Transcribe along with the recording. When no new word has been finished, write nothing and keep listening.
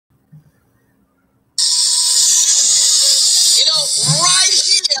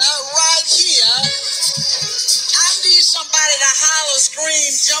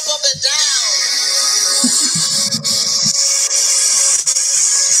it down.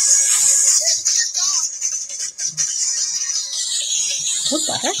 What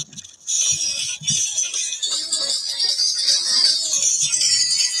the heck?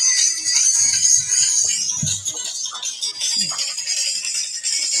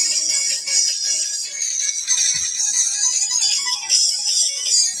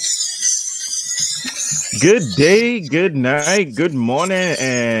 Good day, good night, good morning,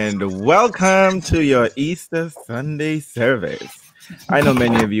 and welcome to your Easter Sunday service. I know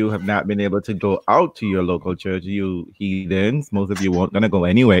many of you have not been able to go out to your local church, you heathens. Most of you weren't going to go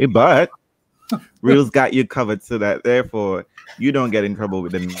anyway, but Reels got you covered so that therefore you don't get in trouble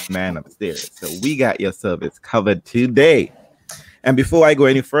with the man upstairs. So we got your service covered today. And before I go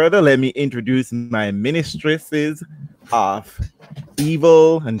any further, let me introduce my ministresses of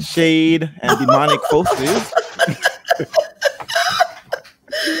evil and shade and demonic forces.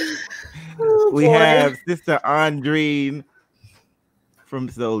 We have Sister Andreen from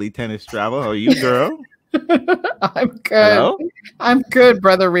Solely Tennis Travel. How are you, girl? I'm good. Hello? I'm good,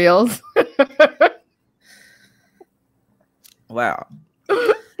 Brother Reels. Wow.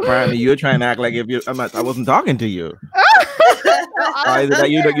 Apparently, you're trying to act like if you I wasn't talking to you. Why is it that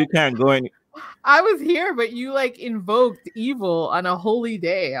you can't go in? I was here, but you like invoked evil on a holy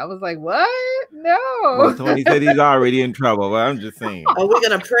day. I was like, what? No. Well, Tony said he's already in trouble, but I'm just saying. Oh, we're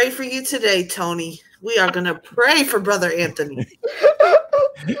going to pray for you today, Tony. We are going to pray for Brother Anthony.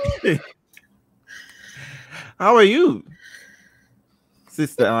 How are you,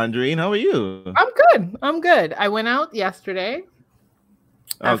 Sister Andreen? How are you? I'm good. I went out yesterday.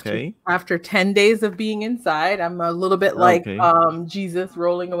 Okay. After 10 days of being inside, I'm a little bit like Jesus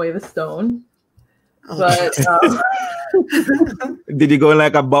rolling away the stone. But did you go in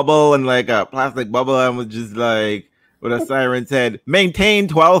like a bubble and like a plastic bubble and was just like with a siren said, maintain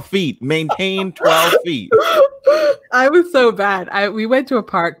 12 feet, maintain 12 feet. I was so bad. We went to a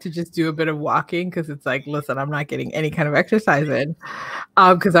park to just do a bit of walking because it's like, listen, I'm not getting any kind of exercise in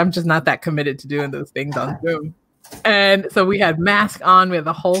because I'm just not that committed to doing those things on Zoom. And so we had mask on, we had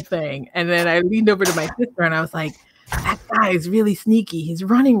the whole thing. And then I leaned over to my sister and I was like, that guy is really sneaky. He's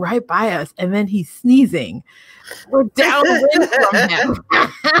running right by us and then he's sneezing. We're downwind from him.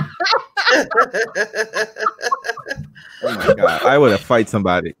 Oh my God. I would have fight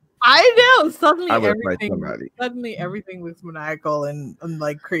somebody. I know. Suddenly everything was maniacal and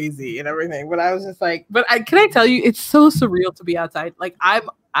like crazy and everything. But I was just like, can I tell you, it's so surreal to be outside. Like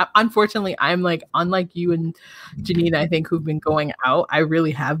unfortunately, I'm like, unlike you and Janine, I think, who've been going out, I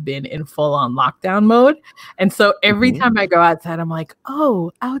really have been in full on lockdown mode. And so every time I go outside, I'm like,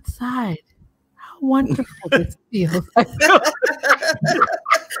 oh, outside. How wonderful this feels.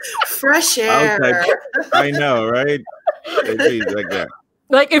 Fresh air. I know, right? It's like that.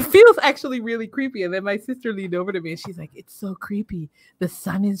 Like, it feels actually really creepy. And then my sister leaned over to me and she's like, it's so creepy. The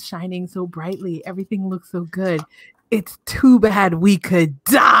sun is shining so brightly. Everything looks so good. It's too bad we could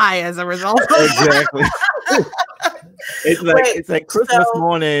die as a result. Exactly. It's like Christmas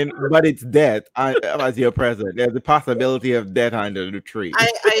morning, but it's death as your present. There's a possibility of death under the tree.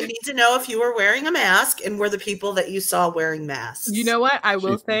 I need to know if you were wearing a mask and were the people that you saw wearing masks. You know what? I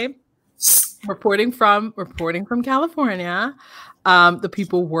will say, reporting from California, the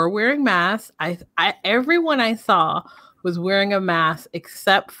people were wearing masks. Everyone I saw was wearing a mask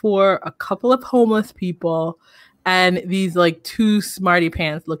except for a couple of homeless people and these like two smarty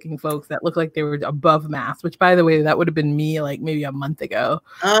pants looking folks that look like they were above masks, which, by the way, that would have been me like maybe a month ago.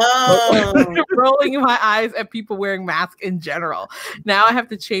 Oh. Rolling my eyes at people wearing masks in general. Now I have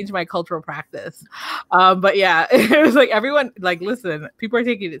to change my cultural practice. But yeah, it was like everyone, like, listen, people are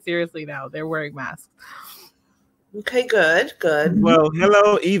taking it seriously now. They're wearing masks. Okay, good. Well,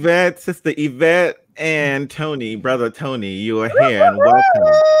 hello, Yvette, Sister Yvette, and Tony, Brother Tony. You are here and welcome.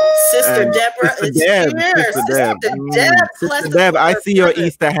 Sister Deborah is here. Sister Deb, I see your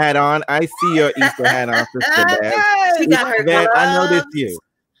Easter hat on. Sister Deb. She got her Yvette, I know this you.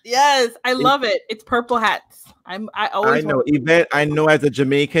 Yes, I love it. It's purple hats. I know, Yvette. I know as a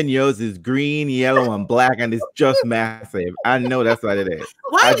Jamaican, yours is green, yellow, and black, and it's just massive. I know that's what it is.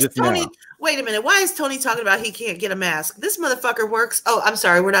 Why is Tony? Wait a minute. Why is Tony talking about he can't get a mask? This motherfucker works. Oh, I'm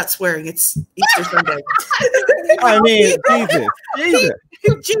sorry. We're not swearing. It's Easter Sunday. I mean, Jesus.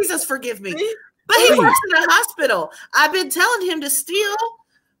 Jesus, forgive me. But he works in a hospital. I've been telling him to steal.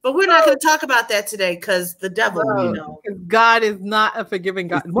 But we're not going to talk about that today because the devil, God is not a forgiving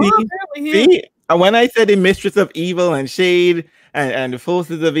God. See? When I said the mistress of evil and shade and the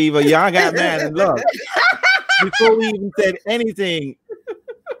forces of evil, y'all got mad. And look, before we even said anything,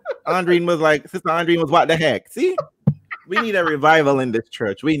 Andreen was like, Sister Andreen was, what the heck? See? We need a revival in this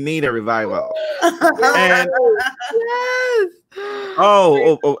church. We need a revival. And yes.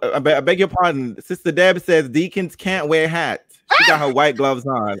 I beg your pardon. Sister Deb says deacons can't wear hats. She got her white gloves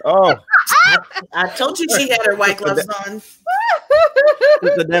on. Oh, I told you she had her white gloves on.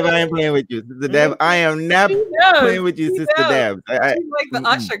 Sister Deb, I am playing with you. Sister Deb, I am not playing with you, Sister Deb. She's like the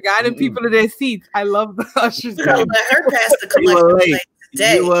usher guiding people to their seats. I love the ushers. Let her pass the collection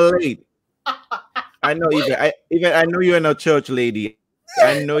today. You were late. I know you. I know you're no church lady.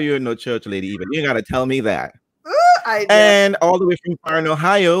 I know you're no church lady. Even you gotta tell me that. And all the way from Far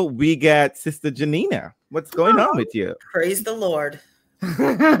Ohio, we got Sister Janina. What's going on with you? Praise the Lord.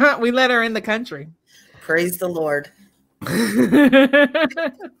 We let her in the country. Praise the Lord.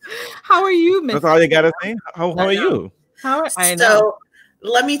 How are you, Miss? That's all you gotta say. How are you? I know. So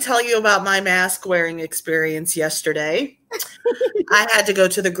let me tell you about my mask wearing experience yesterday. I had to go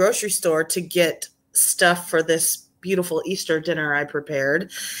to the grocery store to get stuff for this beautiful Easter dinner I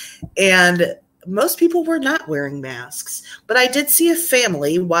prepared, and most people were not wearing masks, but I did see a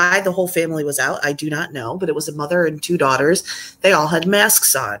family. Why the whole family was out, I do not know, but it was a mother and two daughters. They all had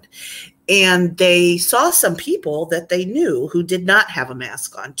masks on, and they saw some people that they knew who did not have a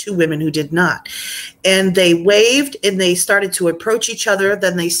mask on, two women who did not, and they waved and they started to approach each other.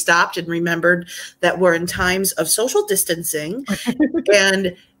 Then they stopped and remembered that we're in times of social distancing,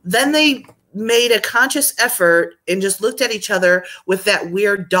 and then they made a conscious effort and just looked at each other with that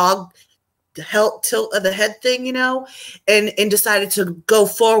weird dog tilt of the head thing, and decided to go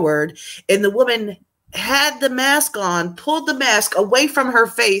forward. And the woman had the mask on, pulled the mask away from her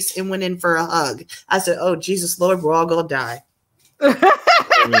face, and went in for a hug. I said, "Oh, Jesus Lord, we're all gonna die."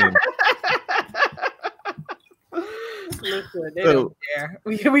 Listen, they don't care.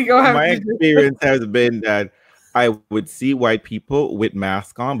 We go have my experience has been that I would see white people with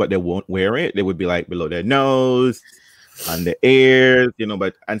masks on, but they won't wear it. They would be like below their nose, on the ears,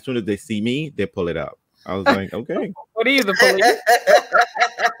 but as soon as they see me, they pull it up. I was like, okay. What are you, the police?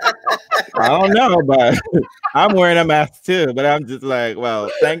 I don't know, but I'm wearing a mask too. But I'm just like,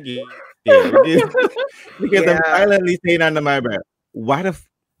 well, thank you. Yeah, because I'm silently saying under my breath, why is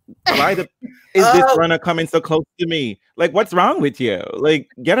this runner coming so close to me? Like, what's wrong with you? Like,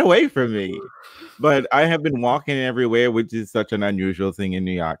 get away from me. But I have been walking everywhere, which is such an unusual thing in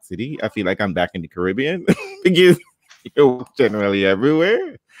New York City. I feel like I'm back in the Caribbean because you're generally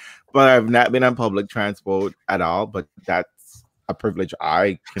everywhere. But I've not been on public transport at all. But that's a privilege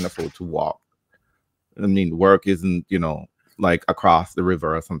I can afford to walk. I mean, work isn't, like across the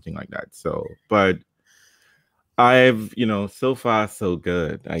river or something like that. So, but I've, so far so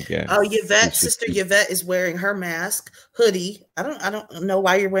good, I guess. Oh, Sister Yvette is wearing her mask, hoodie. I don't know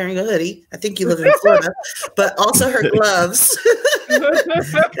why you're wearing a hoodie. I think you live in Florida, but also her gloves.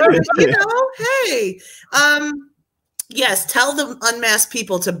 Hey, yes, tell the unmasked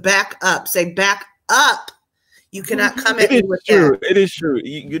people to back up. Say back up. You cannot come at me with that. It is true.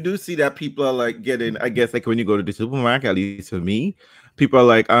 You do see that people are like getting, I guess, like when you go to the supermarket, at least for me, people are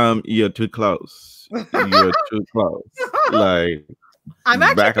like, you're too close. You're too close. Like, I'm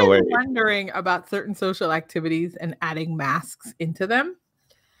actually wondering about certain social activities and adding masks into them.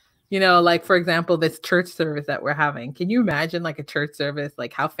 Like, for example, this church service that we're having. Can you imagine like a church service?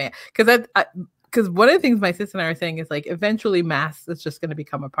 Like how because one of the things my sister and I are saying is like eventually masks is just going to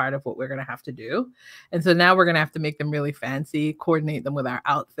become a part of what we're going to have to do. And so now we're going to have to make them really fancy, coordinate them with our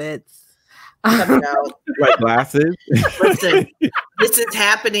outfits. Like glasses. Listen, this is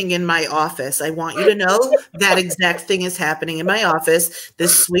happening in my office. I want you to know that exact thing is happening in my office.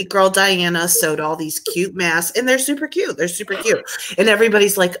 This sweet girl Diana sewed all these cute masks, and they're super cute. And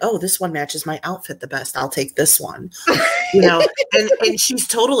everybody's like, "Oh, this one matches my outfit the best. I'll take this one." And she's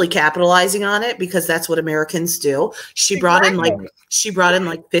totally capitalizing on it because that's what Americans do. She brought in like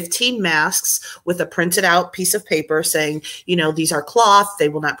 15 masks with a printed out piece of paper saying, these are cloth. They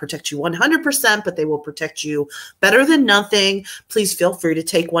will not protect you 100%, but they will protect you better than nothing. Please feel free to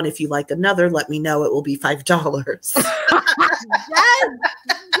take one. If you like another, let me know. It will be $5. Yes.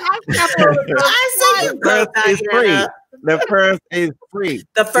 I say you go, Diana. The first is free.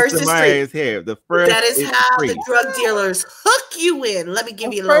 The first is free. Is here. The first that is how free. The drug dealers hook you in. Let me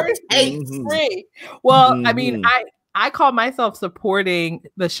give you a little taste. Free. Well, I mean, I call myself supporting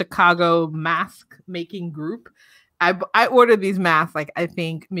the Chicago mask making group. I ordered these masks like I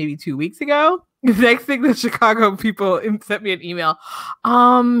think maybe 2 weeks ago. Next thing, the Chicago people sent me an email.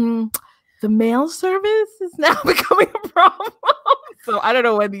 The mail service is now becoming a problem. So I don't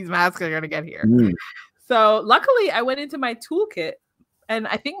know when these masks are going to get here. So luckily I went into my toolkit, and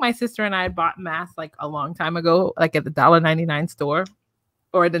I think my sister and I bought masks like a long time ago, like at the $1.99 store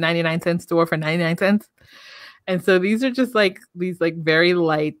or the 99-cent store for 99 cents. And so these are just like these like very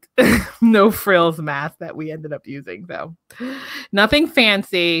light, no frills masks that we ended up using. So nothing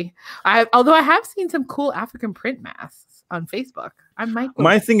fancy. Although I have seen some cool African print masks on Facebook. I might go.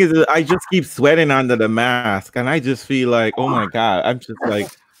 My thing is that I just keep sweating under the mask, and I just feel like, oh my God, I'm just like,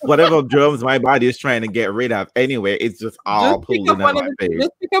 whatever germs my body is trying to get rid of anyway, it's just all pulled in my face.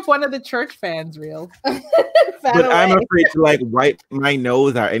 Just pick up one of the church fans reels. But I'm afraid to like wipe my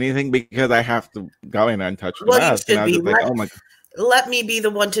nose or anything because I have to go in and touch the mask. And I was like, oh my God. Let me be the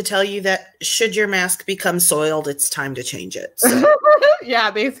one to tell you that should your mask become soiled, it's time to change it. So. Yeah,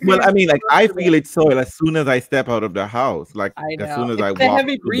 basically. Well, I mean, like I feel it's soiled as soon as I step out of the house. Like as soon as I walk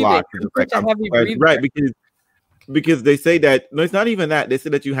the block, right? Because they say that no, it's not even that. They say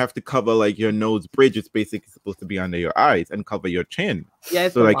that you have to cover like your nose bridge. It's basically supposed to be under your eyes and cover your chin. Yeah.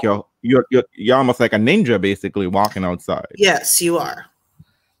 So like you're almost like a ninja basically walking outside. Yes, you are.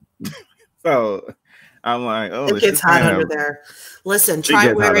 So I'm like, oh, it gets hot under there. Listen,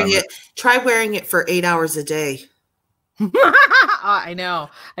 try wearing it. Try wearing it for 8 hours a day. I know.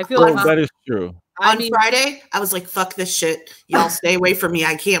 I feel like that is true. On Friday, I was like, fuck this shit. Y'all stay away from me.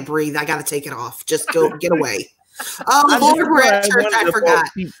 I can't breathe. I got to take it off. Just go get away. Oh, Lord, we're at church. I forgot.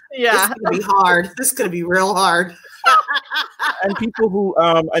 Yeah. This is going to be hard. This is going to be real hard. And people who,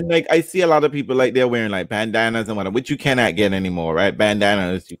 and like, I see a lot of people like they're wearing like bandanas and whatever, which you cannot get anymore, right?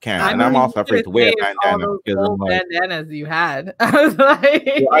 Bandanas, you can't. And I'm also afraid to wear bandanas because I'm like, bandanas you had. I was like,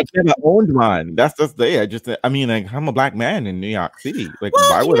 well, I never owned one. That's just there. I mean, like, I'm a black man in New York City. Like,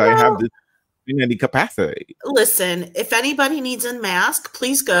 why would I have this in any capacity? Listen, if anybody needs a mask,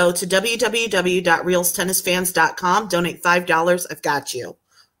 please go to www.reelstennisfans.com. Donate $5. I've got you.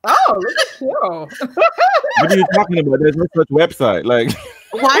 Oh, look at you. What are you talking about? There's no such website. Like,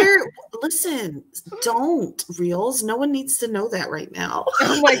 listen, don't Reels. No one needs to know that right now.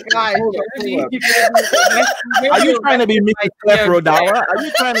 Oh my God. Are you trying to be Mrs. Clefrodollar? Are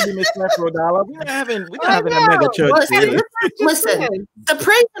you trying to be Miss Clefrodollar? We're having a mega church. Listen, the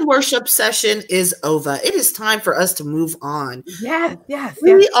praise and worship session is over. It is time for us to move on. Yes.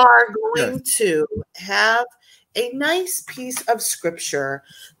 We are going to have a nice piece of scripture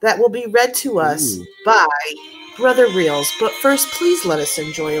that will be read to us by Brother Reels. But first, please let us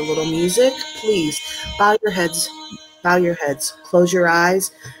enjoy a little music. Please bow your heads, close your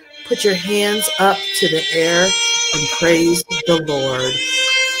eyes, put your hands up to the air and praise the Lord.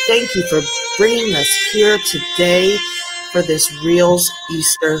 Thank you for bringing us here today for this Reels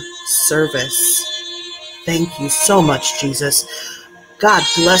Easter service. Thank you so much, Jesus. God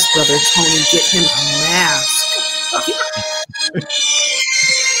bless Brother Tony. Get him a mask.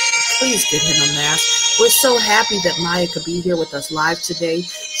 Please get him a mask. We're so happy that Maya could be here with us live today.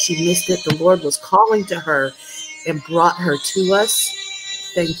 She missed it. The Lord was calling to her and brought her to us.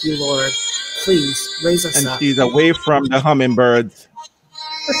 Thank you, Lord. Please raise us up. And she's away from the hummingbirds.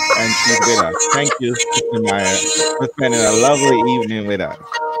 And she's with us. Thank you, Sister Maya, for spending a lovely evening with us.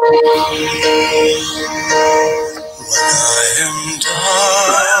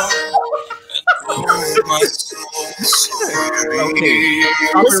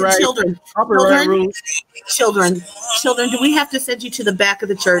 Listen, children, do we have to send you to the back of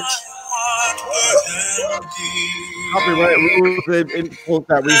the church? Copyright rules impose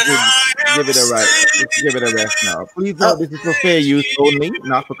that we should give it a right. Let's give it a rest now. Please note this is for fair use only,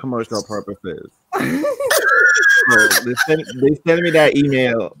 not for commercial purposes. So they send me that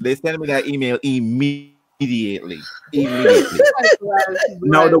email. They send me that email immediately.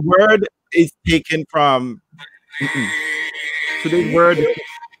 Now the word is taken from today's word.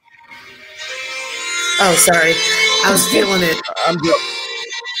 Oh, sorry. I was feeling it. I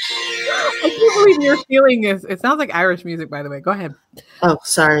can't believe you're feeling this. It sounds like Irish music, by the way. Go ahead. Oh,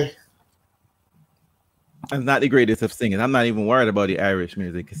 sorry. I'm not the greatest of singers. I'm not even worried about the Irish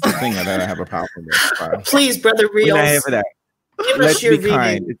music. It's the singer that I have a problem with. Please, Brother Reels. We're not here for that. Let's be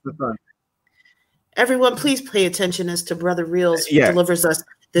kind. It's the fun. Everyone, please pay attention as to Brother Reels delivers us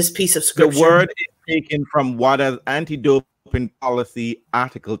this piece of scripture. The word is taken from WADA's Anti-Doping Policy,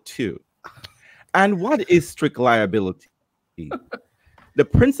 Article 2. And what is strict liability? The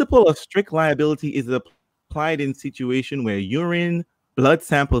principle of strict liability is applied in situations where urine, blood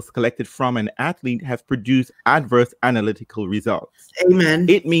samples collected from an athlete have produced adverse analytical results. Amen.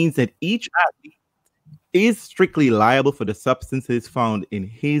 It means that each athlete is strictly liable for the substances found in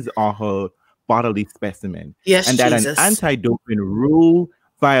his or her bodily specimen. Yes, and that an anti-doping rule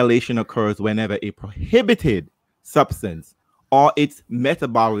violation occurs whenever a prohibited substance or its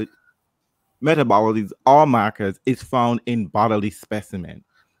metabolites or markers is found in bodily specimen.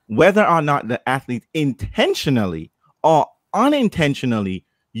 Whether or not the athlete intentionally or unintentionally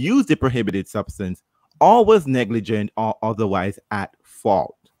used the prohibited substance or was negligent or otherwise at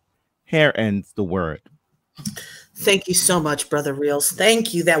fault. Here ends the word. Thank you so much, Brother Reels.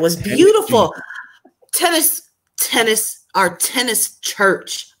 Thank you. That was beautiful. Our tennis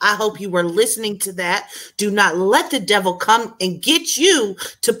church. I hope you were listening to that. Do not let the devil come and get you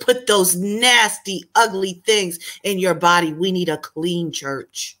to put those nasty, ugly things in your body. We need a clean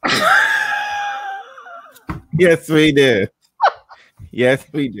church. Yes, we do. Yes,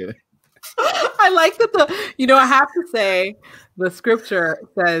 we do. I like that I have to say the scripture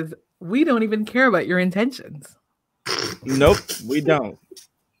says we don't even care about your intentions. Nope, we don't.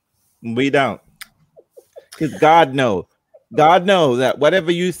 We don't. Because God knows that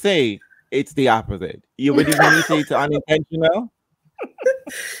whatever you say, it's the opposite. When you say it's unintentional?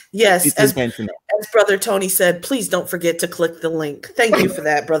 Yes, it's intentional. As Brother Tony said, please don't forget to click the link. Thank you for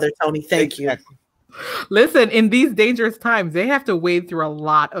that, Brother Tony. Thank you. Listen, in these dangerous times, they have to wade through a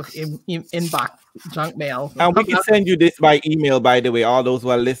lot of inbox junk mail. And we can send you this by email, by the way. All those who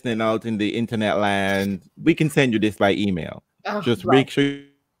are listening out in the internet land, we can send you this by email. Just make sure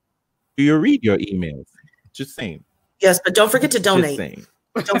you read your emails. Just saying. Yes, but don't forget to donate.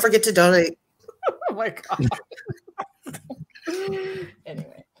 Don't forget to donate. Oh my God.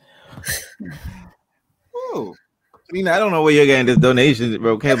 Anyway. Oh. I don't know where you're getting this donation,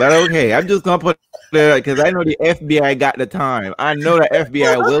 okay, but okay. I'm just gonna put there because I know the FBI got the time. I know the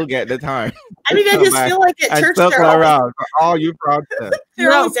FBI will get the time. I mean, I just feel like at church circle around for all you protests.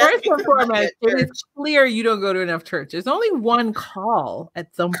 First and foremost, it is clear you don't go to enough church. There's only one call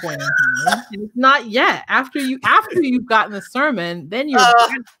at some point in time, and it's not yet. After you've gotten the sermon, then your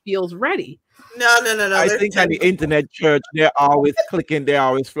body feels ready. No. I think at the internet church, they're always clicking, they're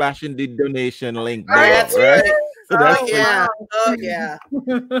always flashing the donation link. That's right. So Oh yeah.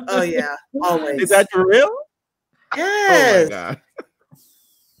 Always. Is that for real? Yes. Oh my God.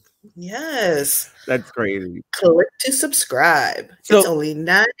 Yes. That's crazy. Click to subscribe. It's only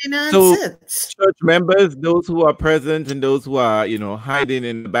 99 cents. Church members, those who are present and those who are, hiding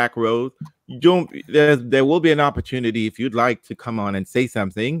in the back rows, there will be an opportunity if you'd like to come on and say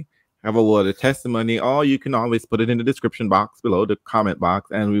something, have a word of testimony, or you can always put it in the description box below, the comment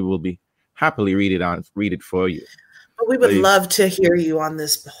box, and we will be happily read it for you. But we would love to hear you on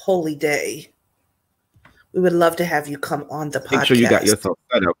this holy day. We would love to have you come on the podcast. Make sure you got yourself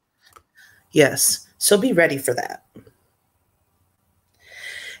set up. Yes. So be ready for that.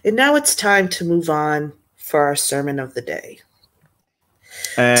 And now it's time to move on for our sermon of the day.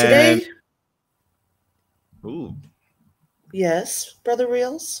 Today. Ooh. Yes, Brother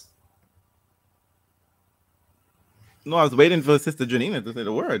Reels? No, I was waiting for Sister Janina to say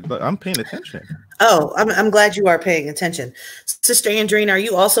the word, but I'm paying attention. Oh, I'm glad you are paying attention. Sister Andrine, are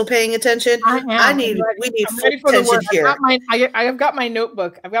you also paying attention? I am. We need full attention here. I have got my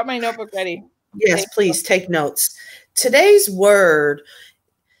notebook. I've got my notebook ready. Yes, please take notes. Today's word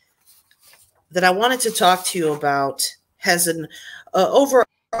that I wanted to talk to you about has an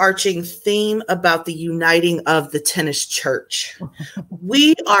overarching theme about the uniting of the tennis church.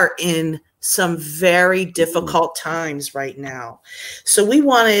 We are in some very difficult times right now. So we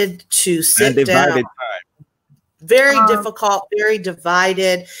wanted to sit down. Very difficult, very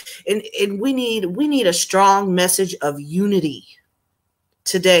divided. And we need a strong message of unity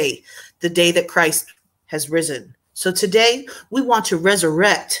today, the day that Christ has risen. So today we want to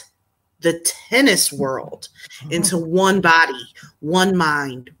resurrect the tennis world into one body, one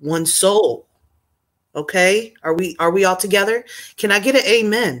mind, one soul. Okay? Are we all together? Can I get an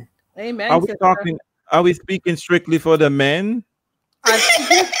amen? Amen. Are we speaking strictly for the men?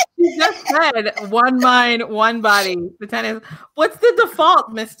 She just said one mind, one body. The tennis. What's the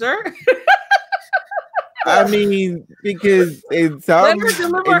default, mister? I mean, because in some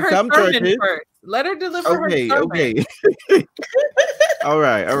churches. Let her deliver her sermon. Okay. All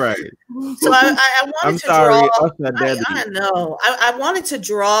right. So I wanted I know. I wanted to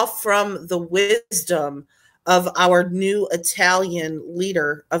draw from the wisdom of our new Italian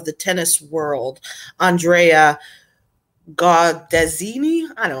leader of the tennis world, Andrea Gaudazzini.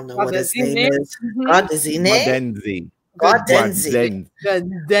 I don't know what his name is. Gaudazzini.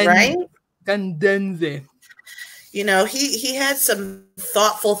 Right? Gaudazzini. He had some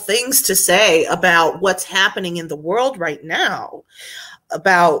thoughtful things to say about what's happening in the world right now,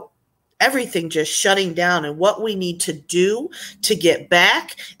 about everything just shutting down and what we need to do to get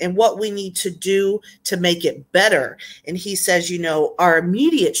back and what we need to do to make it better. And he says, our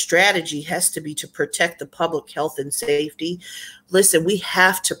immediate strategy has to be to protect the public health and safety. Listen, we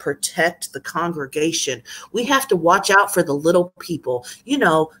have to protect the congregation. We have to watch out for the little people,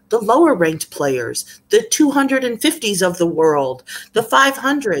 the lower ranked players, the 250s of the world, the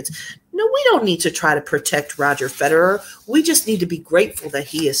 500s. No, we don't need to try to protect Roger Federer. We just need to be grateful that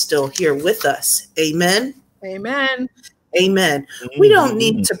he is still here with us. Amen. Amen. Amen. We don't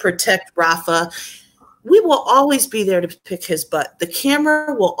need to protect Rafa. We will always be there to pick his butt. The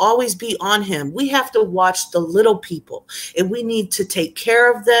camera will always be on him. We have to watch the little people, and we need to take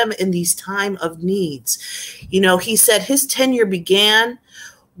care of them in these time of needs. You know, he said his tenure began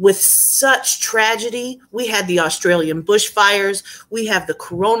with such tragedy. We had the Australian bushfires. We have the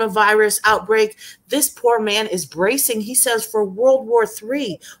coronavirus outbreak. This poor man is bracing, he says, for World War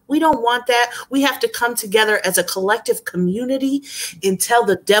III. We don't want that. We have to come together as a collective community and tell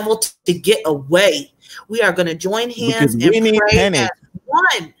the devil to get away. We are going to join hands and pray as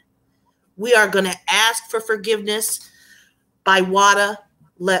one. We are going to ask for forgiveness by WADA.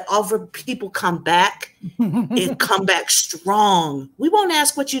 Let all the people come back and come back strong. We won't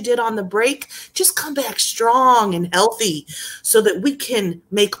ask what you did on the break. Just come back strong and healthy so that we can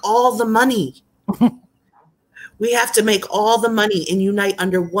make all the money. We have to make all the money and unite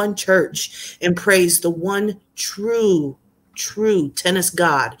under one church and praise the one true tennis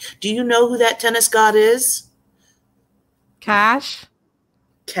god. Do you know who that tennis god is? Cash.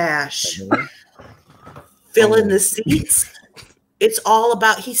 Fill in the seats. It's all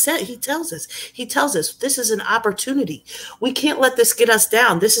about, he tells us this is an opportunity. We can't let this get us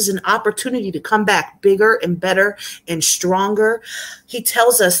down. This is an opportunity to come back bigger and better and stronger. He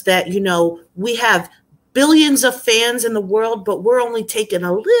tells us that, you know, we have billions of fans in the world, but we're only taking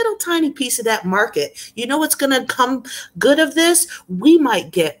a little tiny piece of that market. You know what's going to come good of this? We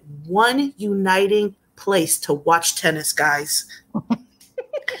might get one uniting place to watch tennis, guys.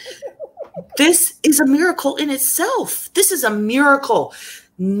 This is a miracle in itself. This is a miracle.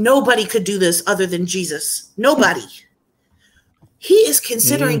 Nobody could do this other than Jesus. Nobody. He is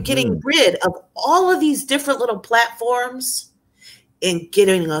considering getting rid of all of these different little platforms and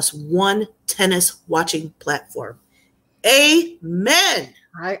getting us one tennis watching platform. Amen.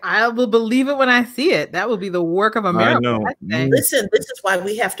 I will believe it when I see it. That will be the work of a miracle. Listen, this is why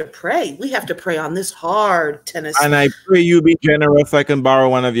we have to pray. We have to pray on this hard tennis. And I pray you be generous so I can borrow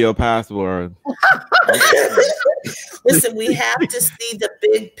one of your passwords. Listen, we have to see the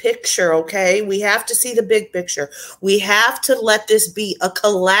big picture, okay? We have to see the big picture. We have to let this be a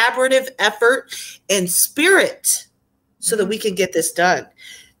collaborative effort and spirit so that we can get this done.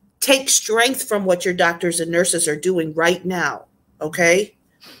 Take strength from what your doctors and nurses are doing right now, okay?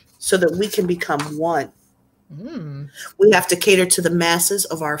 So that we can become one. We have to cater to the masses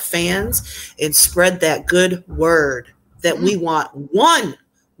of our fans and spread that good word that we want one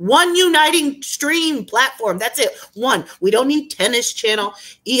uniting stream platform. That's it. One. We don't need Tennis Channel,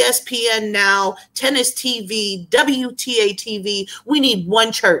 ESPN Now, Tennis TV, WTA TV. We need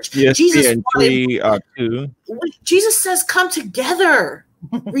one church. ESPN Jesus says, come together.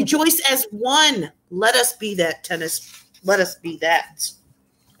 Rejoice as one. Let us be that tennis. Let us be that.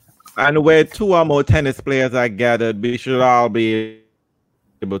 And where two or more tennis players are gathered, we should all be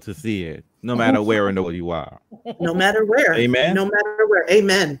able to see it, no matter where in the world you are. No matter where. Amen. No matter where.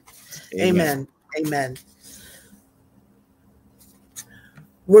 Amen. Amen. Amen.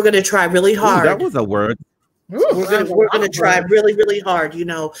 We're going to try really hard. Ooh, that was a word. We're going to try really, really hard. You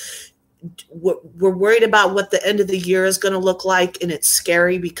know, we're worried about what the end of the year is going to look like, and it's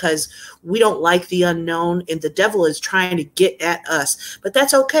scary because we don't like the unknown, and the devil is trying to get at us. But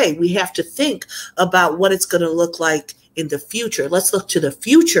that's okay. We have to think about what it's going to look like in the future. Let's look to the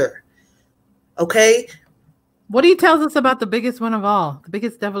future. Okay? What he tells us about the biggest one of all, the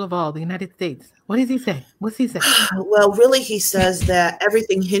biggest devil of all, the United States. What does he say? What's he say? Well, really, he says that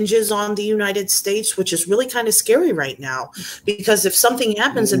everything hinges on the United States, which is really kind of scary right now. Because if something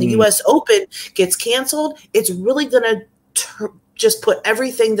happens and the U.S. Open gets canceled, it's really going to just put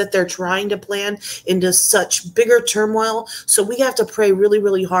everything that they're trying to plan into such bigger turmoil. So we have to pray really,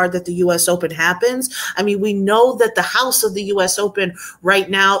 really hard that the U.S. Open happens. I mean, we know that the house of the U.S. Open right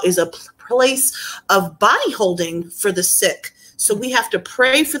now is a place of body holding for the sick. So we have to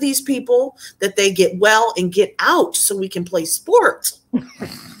pray for these people that they get well and get out so we can play sports.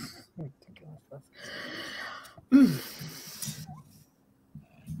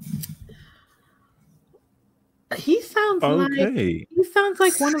 He sounds like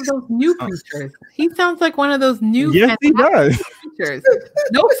one of those new preachers. He sounds like one of those new he does. preachers.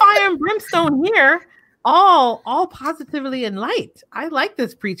 No fire and brimstone here. All positively and light. I like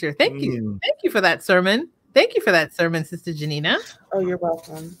this preacher. Thank you. Thank you for that sermon. Thank you for that sermon, Sister Janina. Oh, you're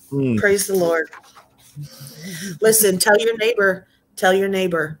welcome. Praise the Lord. Listen, tell your neighbor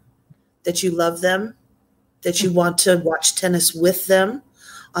that you love them, that you want to watch tennis with them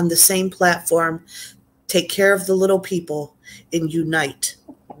on the same platform. Take care of the little people and unite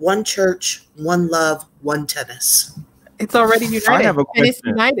one church, one love, one tennis. It's already united. I have a question. Tennis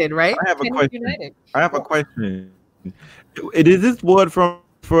united, right? I have a Tennis question. United. I have a question. Is this word from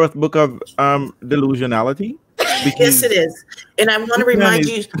first book of Delusionality? Yes, it is. And I want to remind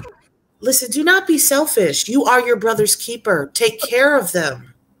you, listen, do not be selfish. You are your brother's keeper. Take care of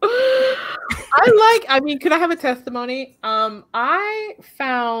them. Could I have a testimony? I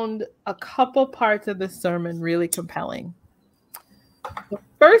found a couple parts of the sermon really compelling. The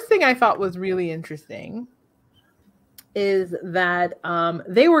first thing I thought was really interesting is that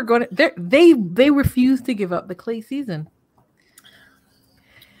they refused to give up the clay season.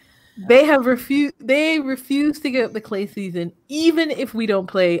 They refused to give up the clay season, even if we don't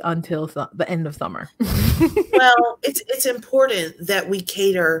play until the end of summer. Well, it's important that we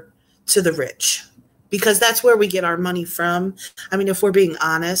cater to the rich, because that's where we get our money from. I mean, if we're being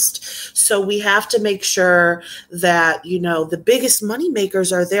honest. So we have to make sure that, the biggest money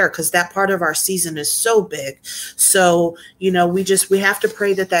makers are there, because that part of our season is so big. So, we have to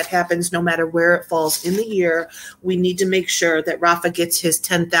pray that happens no matter where it falls in the year. We need to make sure that Rafa gets his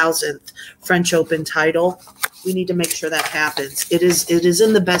 10,000th French Open title. We need to make sure that happens. It is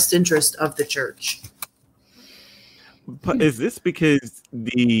in the best interest of the church. But is this because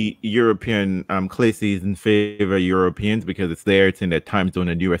the European clay season favor Europeans because it's there, it's in their time zone,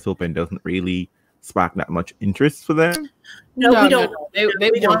 and US Open doesn't really spark that much interest for them? No, we don't.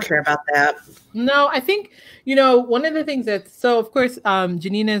 We don't care about that. No, I think, one of the things so of course, Sister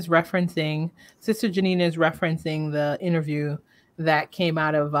Janina is referencing the interview that came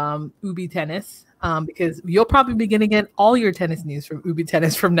out of Ubi Tennis. Because you'll probably be getting all your tennis news from Ubi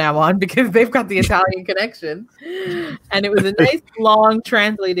Tennis from now on, because they've got the Italian connection. And it was a nice, long,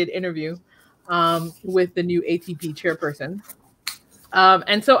 translated interview with the new ATP chairperson.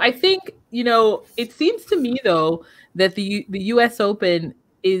 And so I think, it seems to me, though, that the U.S. Open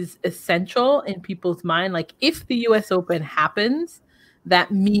is essential in people's mind. Like, if the U.S. Open happens, that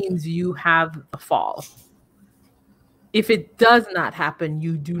means you have the fall. If it does not happen,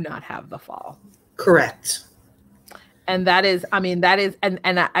 you do not have the fall. Correct. And it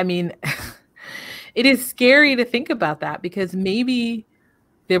is scary to think about that, because maybe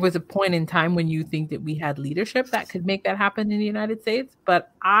there was a point in time when you think that we had leadership that could make that happen in the United States.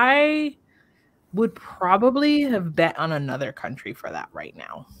 But I would probably have bet on another country for that right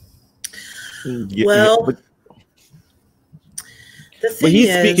now. But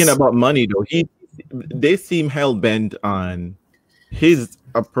he's speaking about money, though. They seem hell-bent on his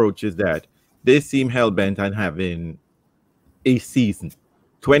approach is that they seem hell-bent on having a season.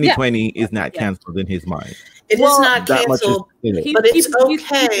 2020 is not canceled in his mind. It is not canceled, but it's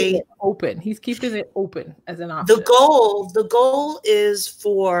okay. He's keeping it open as an option. The goal is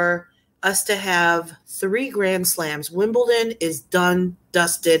for us to have 3 Grand Slams. Wimbledon is done,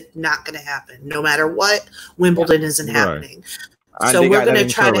 dusted, not going to happen. No matter what, Wimbledon isn't happening. So we're going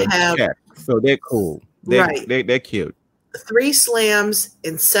to try to have. So they're cool. They're cute. 3 slams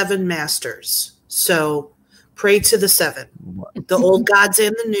and 7 masters. So pray to the 7, the old gods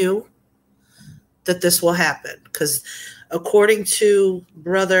and the new, that this will happen. Because according to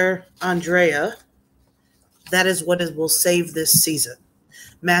Brother Andrea, that is what will save this season.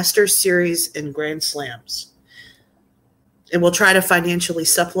 Masters Series and Grand Slams. And we'll try to financially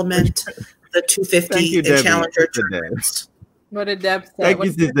supplement the 250 and Challenger tournaments. What did Deb say? Thank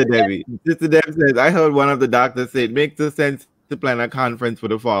you, Sister Debbie. Sister Deb says, I heard one of the doctors say it makes no sense to plan a conference for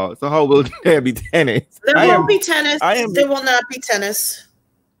the fall. So how will there be tennis? There won't be tennis. There will not be tennis.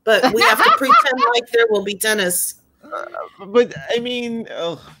 But we have to pretend like there will be tennis. But I mean,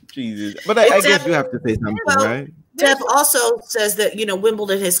 oh, Jesus. But I guess you have to say something, right? Deb also says that,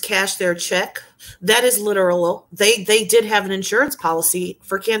 Wimbledon has cashed their check. That is literal. They did have an insurance policy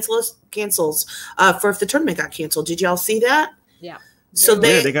for cancels for if the tournament got canceled. Did y'all see that? Yeah. So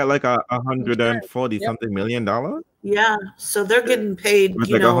they got like $140 something million. Yeah. So they're getting paid,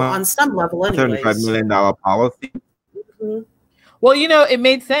 on some level anyway. $35 million policy. Mm-hmm. Well, it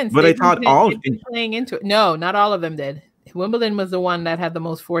made sense. But I thought all playing into it. No, not all of them did. Wimbledon was the one that had the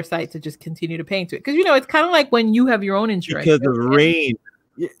most foresight to just continue to pay into it. Because, it's kind of like when you have your own insurance. Because of rain.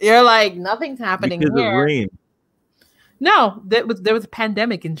 You're like, nothing's happening because here. Of rain. No, there was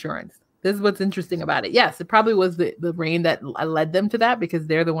pandemic insurance. This is what's interesting about it. Yes, it probably was the rain that led them to that, because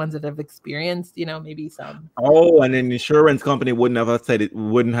they're the ones that have experienced, maybe some. Oh, and an insurance company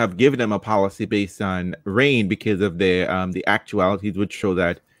wouldn't have given them a policy based on rain, because of the actualities would show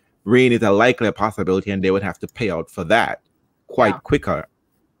that rain is a likely possibility, and they would have to pay out for that quicker.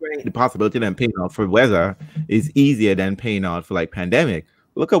 Right. The possibility of them paying out for weather is easier than paying out for like pandemic.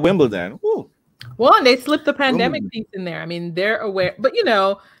 Look at Wimbledon. Woo. Well, and they slipped the pandemic piece in there. I mean, they're aware, but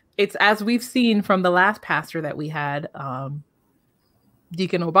it's as we've seen from the last pastor that we had,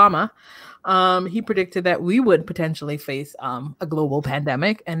 Deacon Obama. He predicted that we would potentially face a global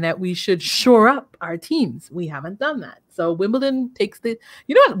pandemic and that we should shore up our teams. We haven't done that. So Wimbledon takes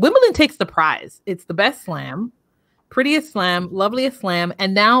Wimbledon takes the prize. It's the best slam, prettiest slam, loveliest slam.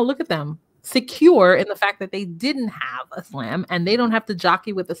 And now look at them, secure in the fact that they didn't have a slam and they don't have to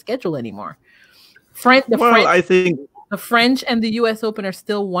jockey with the schedule anymore. I think the French and the US Open are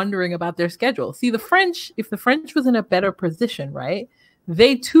still wondering about their schedule. See, if the French was in a better position, right?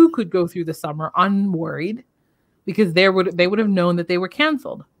 They too could go through the summer unworried because they would have known that they were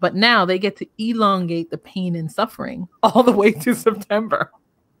canceled. But now they get to elongate the pain and suffering all the way to September.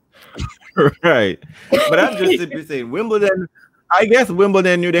 Right. But I'm just simply saying Wimbledon, I guess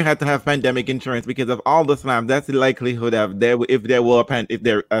Wimbledon knew they had to have pandemic insurance because of all the slams. That's the likelihood of if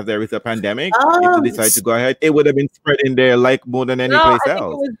there is a pandemic, if they decide to go ahead, it would have been spread in there like more than any place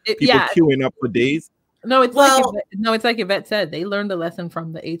else. People queuing up for days. No, it's like Yvette said. They learned a lesson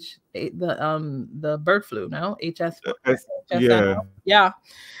from the bird flu. No, HS. Yeah.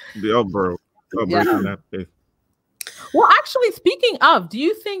 The bro. Well, actually, speaking of, do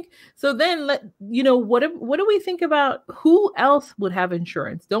you think so? Then what do we think about who else would have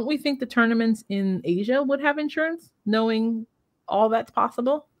insurance? Don't we think the tournaments in Asia would have insurance, knowing all that's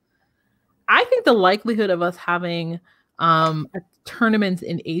possible? I think the likelihood of us having tournaments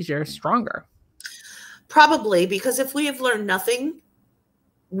in Asia is stronger. Probably, because if we have learned nothing,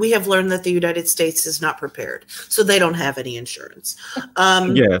 we have learned that the United States is not prepared. So they don't have any insurance.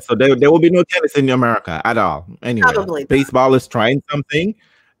 So there will be no tennis in America at all. Anyway, probably baseball is trying something.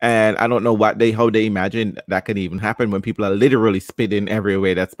 And I don't know how they imagine that could even happen when people are literally spitting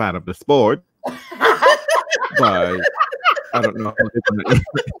everywhere that's part of the sport. But I don't know.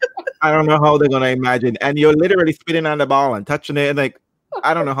 I don't know how they're going to imagine. And you're literally spitting on the ball and touching it. And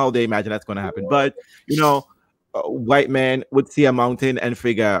I don't know how they imagine that's going to happen. But, a white man would see a mountain and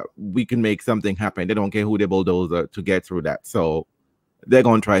figure we can make something happen. They don't care who they bulldozer to get through that. So they're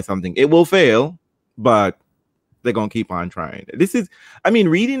going to try something. It will fail, but they're going to keep on trying.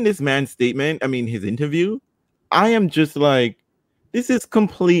 Reading this man's statement, his interview, I am just like, this is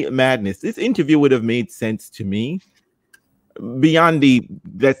complete madness. This interview would have made sense to me beyond the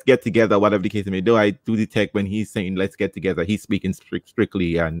let's get together, whatever the case may be. I do detect when he's saying let's get together, he's speaking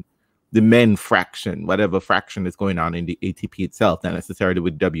strictly on the men fraction, whatever fraction is going on in the ATP itself, not necessarily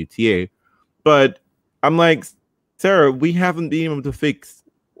with WTA. But I'm like, Sarah, we haven't been able to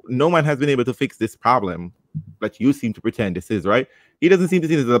no one has been able to fix this problem that you seem to pretend this is, right? He doesn't seem to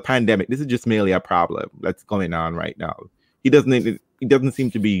see this as a pandemic. This is just merely a problem that's going on right now. He doesn't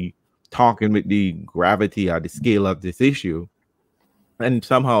seem to be talking with the gravity or the scale of this issue. And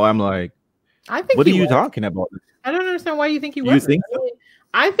somehow I'm like, what are you talking about? I don't understand why you think he was. You think so?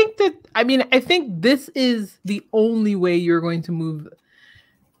 I think this is the only way you're going to move.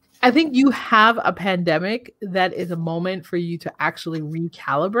 I think you have a pandemic that is a moment for you to actually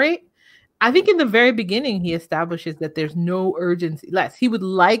recalibrate. I think in the very beginning, he establishes that there's no urgency. He would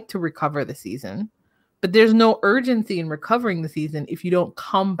like to recover the season, but there's no urgency in recovering the season if you don't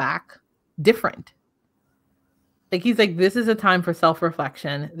come back different. He's like, this is a time for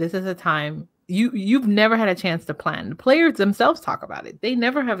self-reflection. This is a time you've never had a chance to plan. The players themselves talk about it. They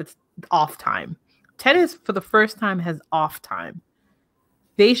never have its off time. Tennis, for the first time, has off time.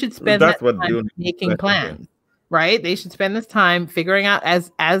 They should spend that time making plans, right? They should spend this time figuring out,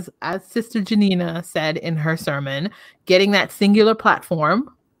 as Sister Janina said in her sermon, getting that singular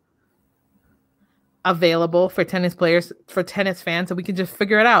platform available for tennis players, for tennis fans, so we can just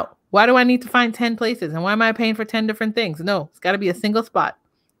figure it out. Why do I need to find 10 places? And why am I paying for 10 different things? No, it's got to be a single spot.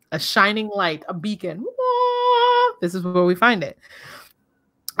 A shining light, a beacon. This is where we find it.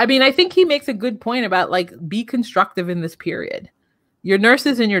 I think he makes a good point about be constructive in this period. Your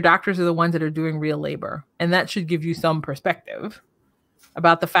nurses and your doctors are the ones that are doing real labor. And that should give you some perspective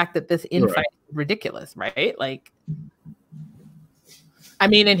about the fact that this infight is ridiculous, right? Listen,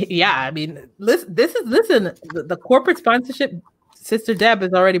 the corporate sponsorship, Sister Deb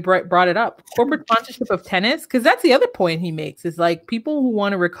has already brought it up. Corporate sponsorship of tennis, because that's the other point he makes, is people who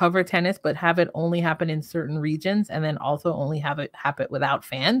want to recover tennis but have it only happen in certain regions and then also only have it happen without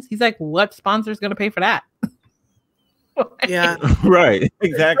fans. He's like, what sponsor is going to pay for that? Yeah, right.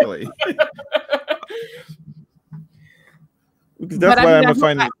 Exactly. That's why I'm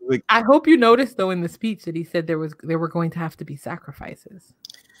finding. I hope you noticed, though, in the speech that he said there were going to have to be sacrifices.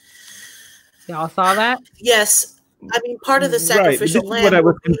 Y'all saw that? Yes. Part of the sacrificial lamb. What I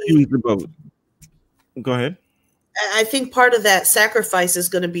was confused about. Go ahead. I think part of that sacrifice is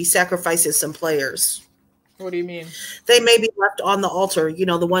going to be sacrifices some players. What do you mean? They may be left on the altar,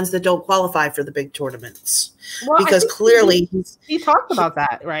 the ones that don't qualify for the big tournaments. Well, because clearly he talked about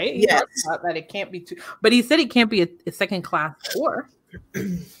that, right? He talked about that it can't be too, but he said it can't be a second class tour.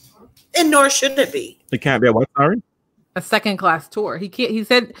 And nor should it be. It can't be a what, sorry? A second class tour. He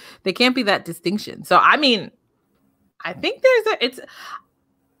said they can't be that distinction. So I mean, I think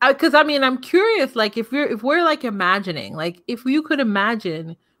because I'm curious, like if we're like imagining, like if you could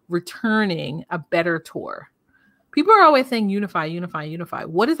imagine returning a better tour. People are always saying unify.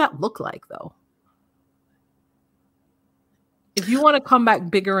 What does that look like though? If you want to come back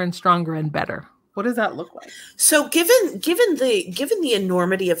bigger and stronger and better, what does that look like? So given the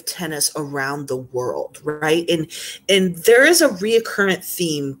enormity of tennis around the world, right? And there is a reoccurrent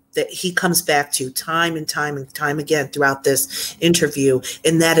theme that he comes back to time and time again throughout this interview,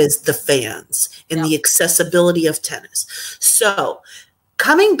 and that is the fans and the accessibility of tennis. So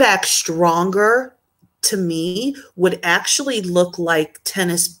coming back stronger to me would actually look like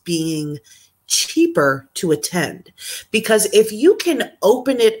tennis being cheaper to attend. Because if you can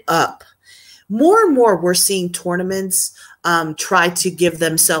open it up, more and more we're seeing tournaments try to give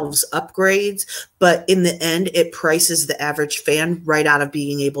themselves upgrades, but in the end, it prices the average fan right out of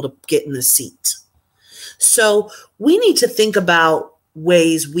being able to get in the seat. So we need to think about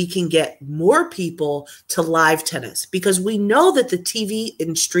ways we can get more people to live tennis, because we know that the TV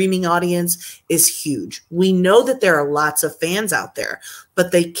and streaming audience is huge. We know that there are lots of fans out there,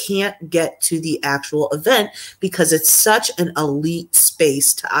 but they can't get to the actual event because it's such an elite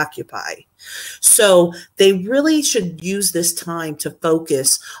space to occupy. So they really should use this time to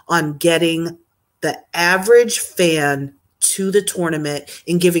focus on getting the average fan to the tournament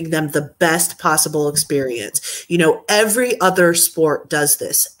and giving them the best possible experience. Every other sport does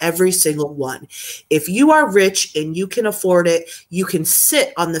this, every single one. If you are rich and you can afford it, you can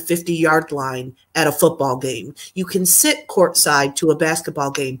sit on the 50-yard line at a football game. You can sit courtside to a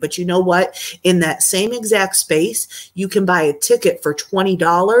basketball game. But you know what? In that same exact space, you can buy a ticket for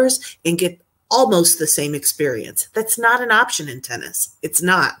 $20 and get almost the same experience. That's not an option in tennis. It's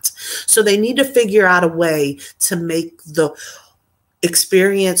not. So they need to figure out a way to make the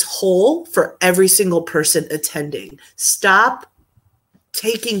experience whole for every single person attending. Stop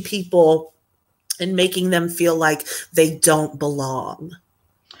taking people and making them feel like they don't belong.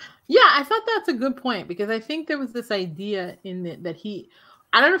 Yeah, I thought that's a good point, because I think there was this idea in it that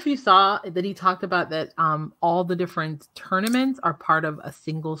I don't know if you saw that he talked about that all the different tournaments are part of a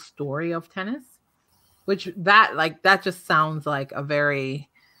single story of tennis, which that just sounds like a very,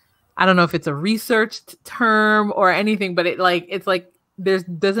 I don't know if it's a researched term or anything, but it's like there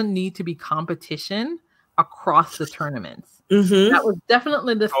doesn't need to be competition across the tournaments. Mm-hmm. That was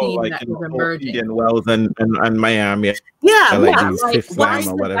definitely the theme that was emerging. Indian Wells and Miami. Yeah, Fifth Slam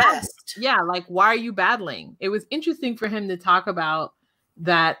or whatever. Yeah, like why are you battling? It was interesting for him to talk about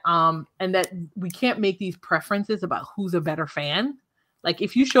that, and that we can't make these preferences about who's a better fan. Like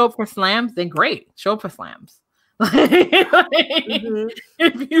if you show up for slams, then great, show up for slams. Mm-hmm.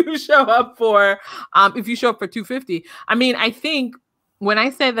 If you show up for 250, I mean, I think when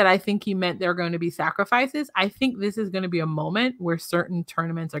I said that, I think he meant there are going to be sacrifices. I think this is going to be a moment where certain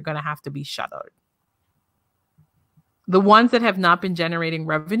tournaments are going to have to be shuttered. The ones that have not been generating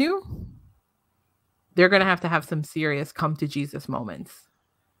revenue, they're going to have some serious come to Jesus moments.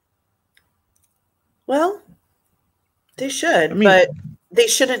 Well, they should, but they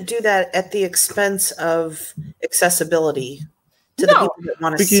shouldn't do that at the expense of accessibility to the people that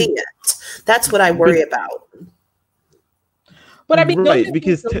want to see it. That's what I worry about. But I mean,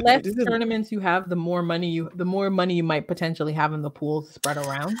 because the less tournaments you have, the more money you might potentially have in the pool to spread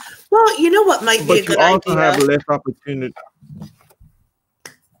around. Well, you know what might be a good idea. But you also have less opportunity.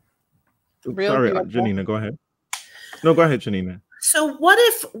 Sorry, Janina, go ahead. No, go ahead, Janina. So what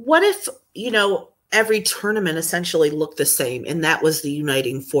if every tournament essentially looked the same and that was the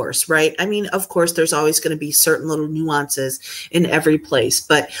uniting force, right? I mean, of course, there's always going to be certain little nuances in every place,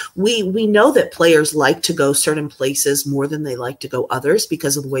 but we know that players like to go certain places more than they like to go others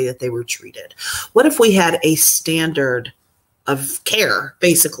because of the way that they were treated. What if we had a standard of care,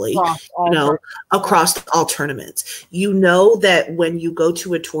 basically, across all tournaments? That when you go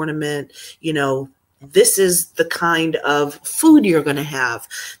to a tournament, this is the kind of food you're going to have.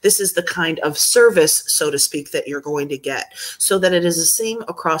 This is the kind of service, so to speak, that you're going to get, so that it is the same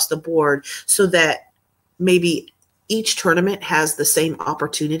across the board, so that maybe each tournament has the same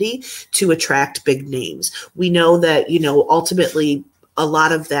opportunity to attract big names. We know that, ultimately a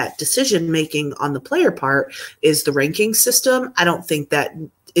lot of that decision making on the player part is the ranking system. I don't think that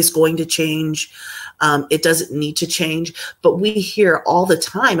is going to change It doesn't need to change, but we hear all the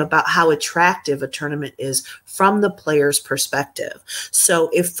time about how attractive a tournament is from the player's perspective. So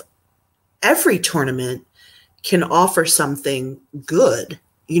if every tournament can offer something good,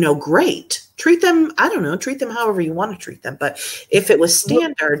 great. Treat them however you want to treat them. But if it was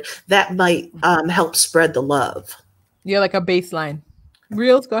standard, that might help spread the love. Yeah, like a baseline.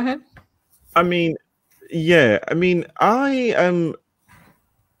 Reels, go ahead. I mean, yeah. I mean, I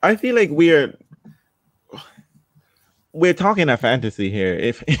feel like we're talking a fantasy here,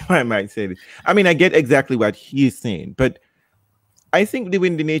 if I might say this. I mean, I get exactly what he's saying, but I think the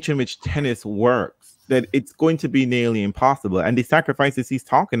nature in which tennis works, that it's going to be nearly impossible. And the sacrifices he's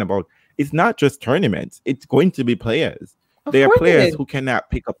talking about, it's not just tournaments. It's going to be players. There are players who cannot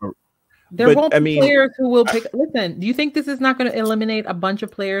pick up a... There won't be players who will pick... Listen, do you think this is not going to eliminate a bunch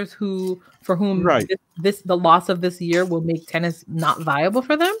of players for whom the loss of this year will make tennis not viable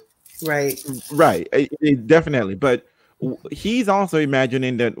for them? Right. Definitely. But he's also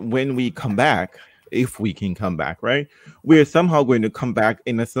imagining that when we come back, if we can come back, right, we're somehow going to come back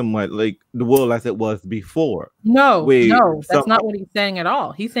in a somewhat like the world as it was before. No, that's not what he's saying at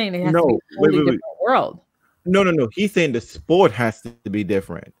all. He's saying it has to be a totally different world. No. He's saying the sport has to be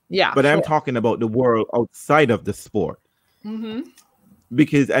different. Yeah. But I'm talking about the world outside of the sport. Mm-hmm.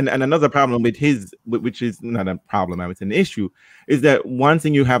 Because and another problem with which is not a problem, it's an issue, is that one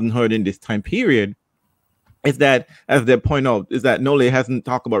thing you haven't heard in this time period is that, as they point out, is that Nole hasn't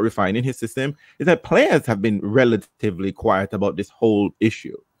talked about refining his system, is that players have been relatively quiet about this whole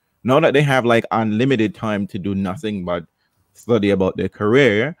issue. Now that they have like unlimited time to do nothing but study about their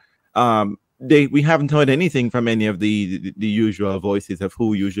career, we haven't heard anything from any of the usual voices of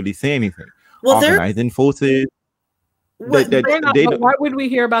who usually say anything. Well, organizing forces. Why would we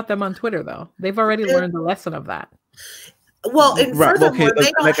hear about them on Twitter though? They've already learned the lesson of that. Well, and furthermore,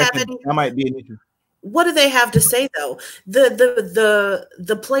 they don't have any. That might be an issue. What do they have to say though?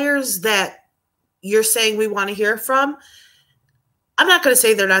 The players that you're saying we want to hear from, I'm not going to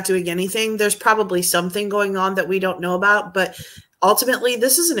say they're not doing anything. There's probably something going on that we don't know about, but ultimately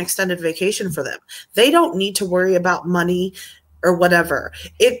this is an extended vacation for them. They don't need to worry about money or whatever.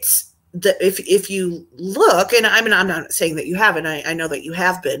 It's if you look, and I mean, I'm not saying that you haven't, I know that you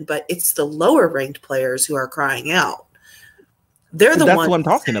have been, but it's the lower ranked players who are crying out. They're the ones. That's what I'm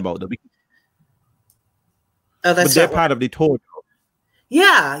talking about though. Oh, that's but they're part of the tour.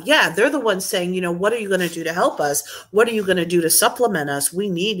 Yeah. They're the ones saying, what are you going to do to help us? What are you going to do to supplement us? We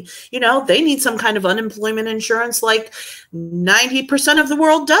need, they need some kind of unemployment insurance like 90% of the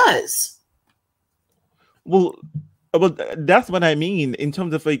world does. Well, that's what I mean in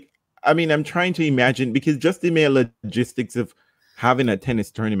terms of I'm trying to imagine, because just the mere logistics of having a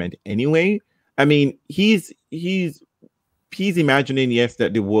tennis tournament anyway. I mean, he's imagining, yes,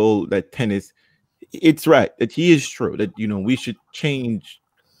 that the world, that tennis, it's right that he is true that we should change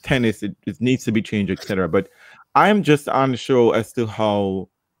tennis, it needs to be changed, etc. But I'm just unsure as to how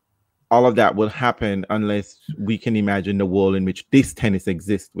all of that will happen unless we can imagine the world in which this tennis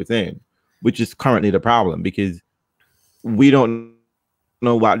exists within, which is currently the problem, because we don't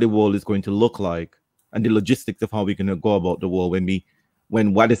know what the world is going to look like and the logistics of how we're going to go about the world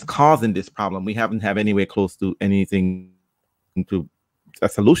when what is causing this problem, we haven't have anywhere close to anything to a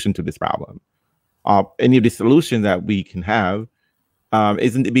solution to this problem. Any of the solutions that we can have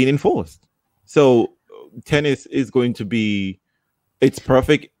isn't being enforced. So tennis is going to be, it's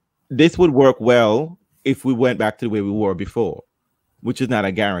perfect. This would work well if we went back to the way we were before, which is not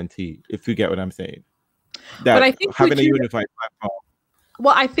a guarantee, if you get what I'm saying. But I think having a unified platform.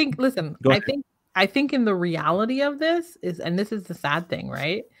 Well, I think, listen, I think in the reality of this is, and this is the sad thing,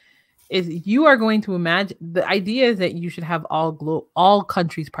 right? Is you are going to imagine, the idea is that you should have all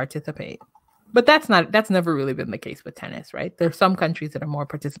countries participate. But that's never really been the case with tennis, right? There's some countries that are more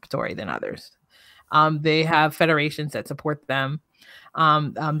participatory than others. They have federations that support them.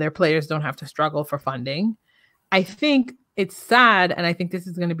 Their players don't have to struggle for funding. I think it's sad, and I think this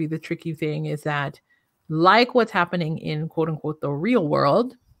is going to be the tricky thing, is that like what's happening in quote unquote the real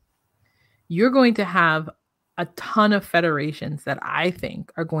world, you're going to have a ton of federations that I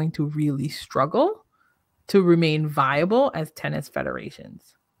think are going to really struggle to remain viable as tennis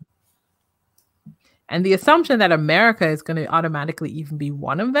federations. And the assumption that America is going to automatically even be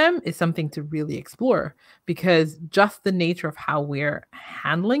one of them is something to really explore, because just the nature of how we're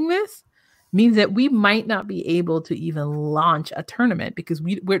handling this means that we might not be able to even launch a tournament, because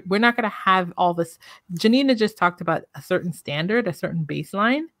we're not going to have all this. Janina just talked about a certain standard, a certain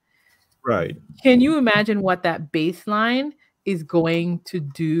baseline. Right. Can you imagine what that baseline is going to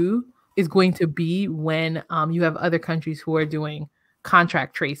be when you have other countries who are doing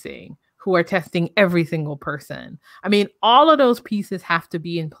contract tracing, who are testing every single person. I mean, all of those pieces have to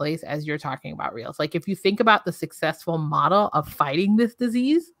be in place as you're talking about, Reels. Like if you think about the successful model of fighting this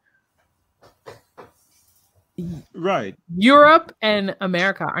disease, right, Europe and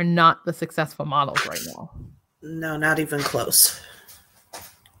America are not the successful models right now. No, not even close.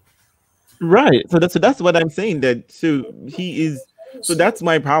 Right. So that's what I'm saying. So that's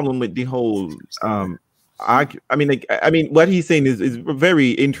my problem with the whole I mean, what he's saying is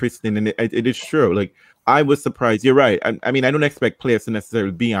very interesting, and it is true. Like, I was surprised. You're right. I mean, I don't expect players to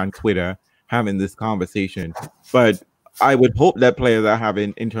necessarily be on Twitter having this conversation, but I would hope that players are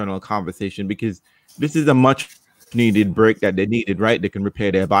having internal conversation, because this is a much needed break that they needed, right? They can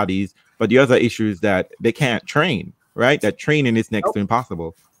repair their bodies, but the other issue is that they can't train, right? That training is next to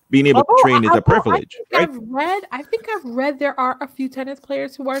impossible. Being able to train is a privilege, right? I think I've read there are a few tennis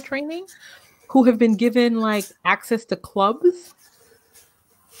players who are training, who have been given like access to clubs,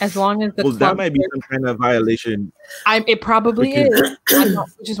 as long as the club. That might be some kind of violation. It probably is,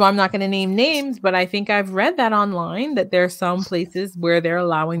 which is why I'm not going to name names. But I think I've read that online, that there are some places where they're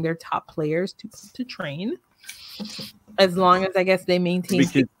allowing their top players to train, as long as I guess they maintain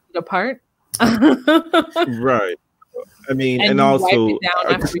 6 feet apart. Right. I mean, and also wipe it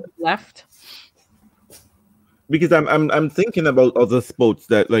down after you left. Because I'm thinking about other sports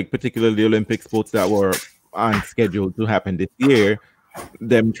that, like, particularly the Olympic sports that were on schedule to happen this year,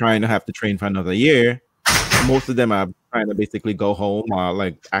 them trying to have to train for another year. Most of them are trying to basically go home or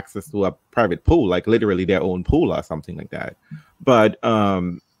like access to a private pool, like literally their own pool or something like that. But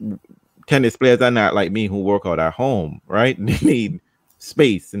tennis players are not like me, who work out at home, right? They need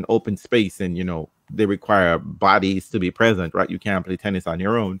space and open space, and they require bodies to be present, right? You can't play tennis on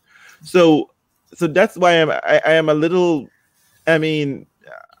your own. So that's why I am a little, I mean,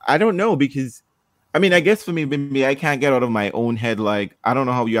 I don't know, because I mean, I guess for me, maybe I can't get out of my own head. Like, I don't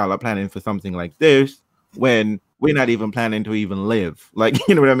know how y'all are planning for something like this when we're not even planning to even live. Like,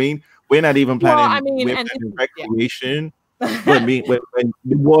 you know what I mean? We're not even planning, we're planning recreation. When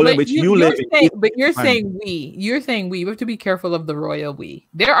the world in which you live in. But you're saying we have to be careful of the royal we.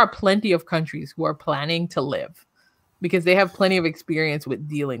 There are plenty of countries who are planning to live, because they have plenty of experience with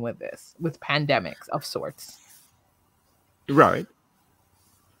dealing with this, with pandemics of sorts. Right.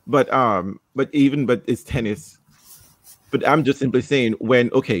 But it's tennis. But I'm just simply saying,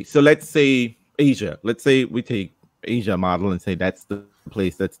 so let's say Asia. Let's say we take Asia model and say that's the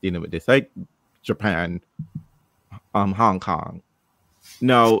place that's dealing with this, like Japan, Hong Kong.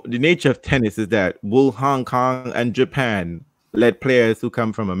 Now, the nature of tennis is that will Hong Kong and Japan let players who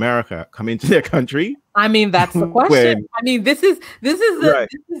come from America come into their country? I mean, that's the question. I mean, this is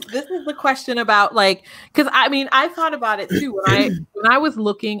the question about, like, because I mean, I thought about it too when I was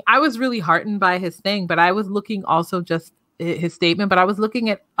looking. I was really heartened by his thing, but I was looking also just his statement. But I was looking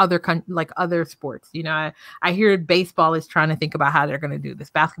at other sports. I hear baseball is trying to think about how they're going to do this.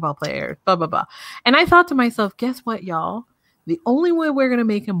 Basketball players, blah blah blah. And I thought to myself, guess what, y'all? The only way we're going to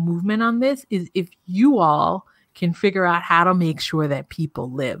make a movement on this is if you all can figure out how to make sure that people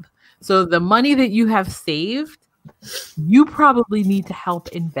live. So the money that you have saved, you probably need to help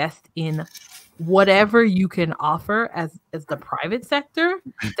invest in whatever you can offer as the private sector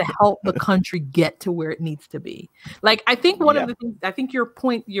to help the country get to where it needs to be. Like, I think one of the things, I think to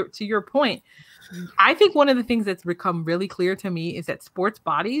your point, I think one of the things that's become really clear to me is that sports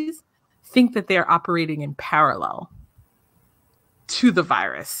bodies think that they're operating in parallel to the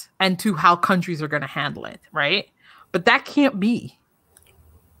virus and to how countries are going to handle it, right? But that can't be.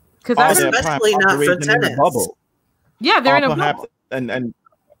 Because especially not for tennis. Bubble. Yeah, they're in a bubble. And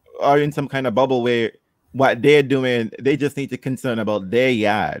are in some kind of bubble where what they're doing, they just need to concern about their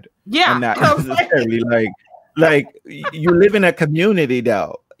yard. Yeah. And not necessarily like you live in a community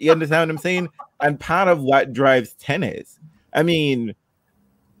though. You understand what I'm saying? And part of what drives tennis, I mean,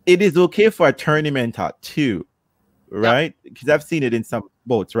 it is okay for a tournament too, right? Because I've seen it in some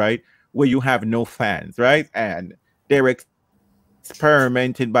boats, right? Where you have no fans, right? And they're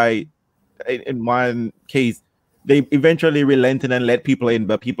experimented by, in one case, they eventually relented and let people in,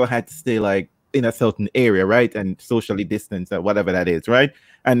 but people had to stay like in a certain area, right? And socially distanced or whatever that is, right?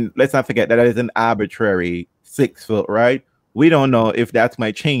 And let's not forget that is an arbitrary 6 foot, right? We don't know if that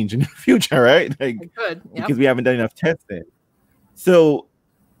might change in the future, right? Like, because we haven't done enough testing. So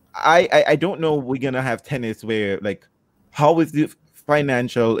I don't know we're gonna have tennis where, like, how is the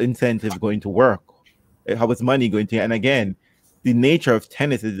financial incentive going to work? How is money going to? And again, the nature of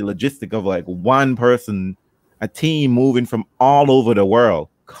tennis is the logistic of like one person, a team moving from all over the world,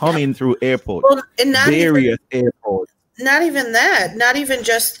 coming through airports, various airports. not even that, not even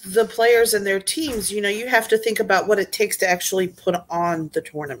just the players and their teams. You have to think about what it takes to actually put on the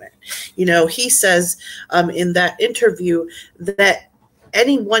tournament. He says in that interview that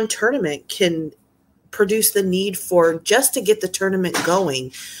any one tournament can produce the need for, just to get the tournament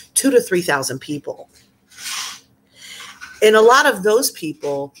going, 2,000 to 3,000 people. And a lot of those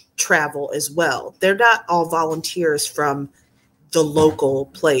people travel as well. They're not all volunteers from the local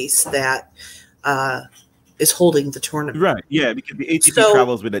place that is holding the tournament. Right. Yeah, because the ATP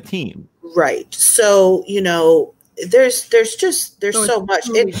travels with a team. Right. So, there's so much.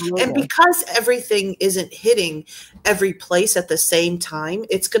 And because everything isn't hitting every place at the same time,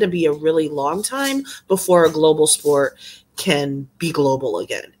 it's going to be a really long time before a global sport can be global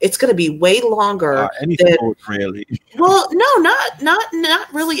again. It's going to be way longer. Any sport, really? Well, no,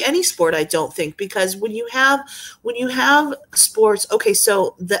 not really any sport, I don't think, because when you have sports, okay,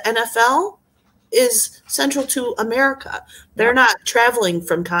 so the NFL is central to America. They're not traveling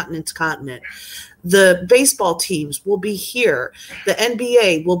from continent to continent. The baseball teams will be here. The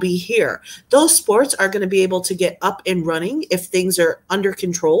NBA will be here. Those sports are going to be able to get up and running if things are under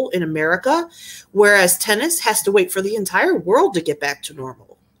control in America, whereas tennis has to wait for the entire world to get back to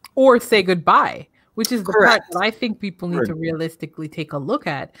normal. Or say goodbye, which is the part that I think people need to realistically take a look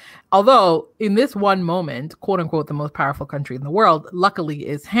at. Although in this one moment, quote unquote, the most powerful country in the world, luckily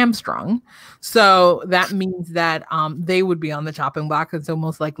is hamstrung. So that means that they would be on the chopping block. And so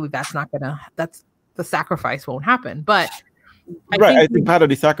most likely the sacrifice won't happen. But I think part of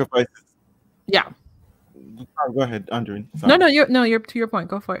the sacrifice. Yeah. Go ahead, Andre. No, you're to your point.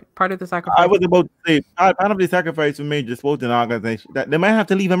 Go for it. Part of the sacrifice. I was about to say part of the sacrifice for major sporting organization that they might have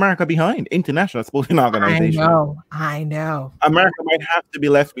to leave America behind. International sporting organization. I know. America might have to be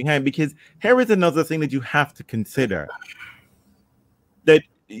left behind, because here is another thing that you have to consider. That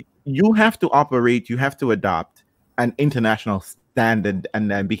you have to operate, you have to adopt an international standard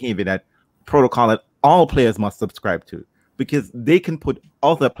and behavior, that protocol that all players must subscribe to, because they can put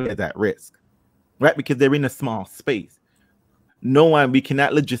other players at risk. Right, because they're in a small space. We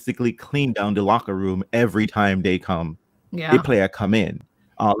cannot logistically clean down the locker room every time a player come in.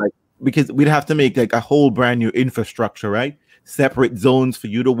 Because we'd have to make like a whole brand new infrastructure, right? Separate zones for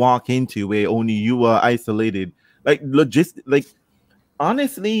you to walk into where only you are isolated.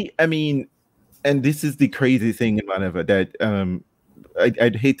 Honestly, I mean, and this is the crazy thing and whatever, that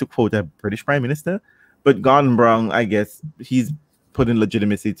I'd hate to quote a British Prime Minister, but Gordon Brown, I guess he's putting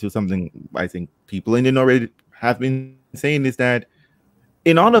legitimacy to something I think people in the already have been saying, is that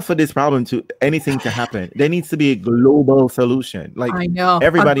in order for this problem to happen, there needs to be a global solution. Like, I know,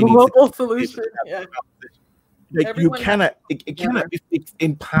 everybody a global solution. Yeah. Like, it cannot be fixed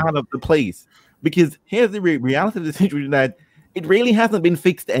in part of the place, because here's the reality of the situation, that it really hasn't been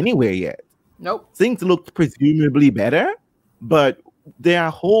fixed anywhere yet. Nope. Things look presumably better, but there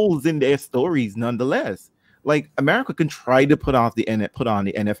are holes in their stories nonetheless. Like, America can try to put on the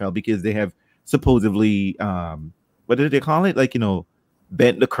NFL because they have supposedly what did they call it? Like,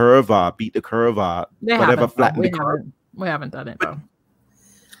 bent the curve or beat the curve or whatever, flatten the curve. We haven't done it, though.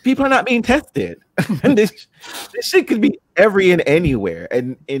 People are not being tested. And this shit could be every and anywhere.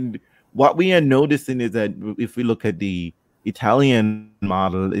 And what we are noticing is that if we look at the Italian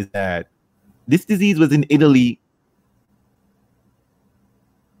model, is that this disease was in Italy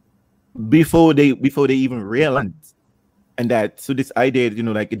before they even realized, and that, so this idea,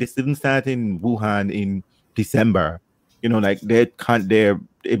 this didn't start in Wuhan in December, they're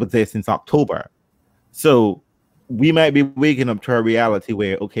able to say since October. So we might be waking up to a reality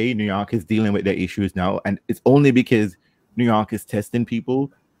where, okay, New York is dealing with their issues now, and it's only because New York is testing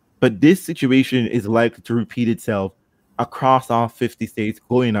people, but this situation is likely to repeat itself across all 50 states,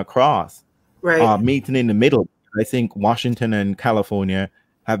 going across, meeting in the middle. I think Washington and California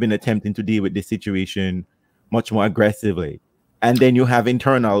have been attempting to deal with this situation much more aggressively. And then you have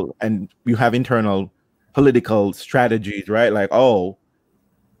internal political strategies, right? Like, oh,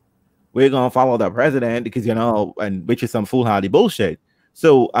 we're going to follow the president because, and which is some foolhardy bullshit.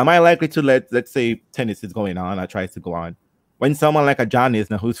 So am I likely to let's say tennis is going on, or tries to go on, when someone like a John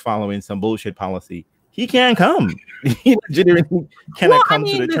Isner who's following some bullshit policy, he can't come. He legitimately cannot come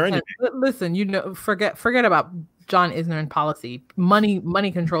to the tournament. Listen, forget about John Isner and policy.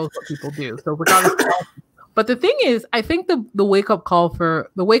 Money controls what people do. So regardless, but the thing is, I think the wake up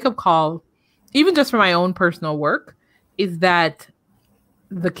call, even just for my own personal work, is that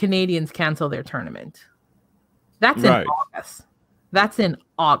the Canadians cancel their tournament. That's in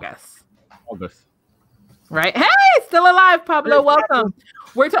August. Right? Hey, still alive, Pablo. Welcome.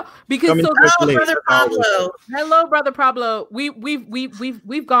 We're because so brother Pablo. Hello, brother Pablo.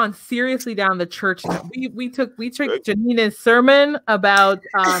 We've gone seriously down the church. We took Janina's sermon about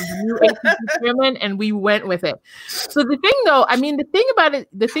the new ACC sermon, and we went with it. So the thing, though, I mean, the thing about it,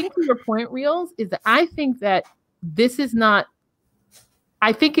 the thing to your point, Reels, is that I think that this is not.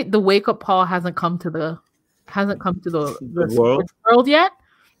 I think the wake up call hasn't come to the world yet.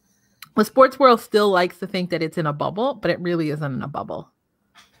 The sports world still likes to think that it's in a bubble, but it really isn't in a bubble.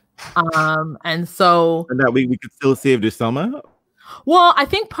 And that we could still save the summer. Well, I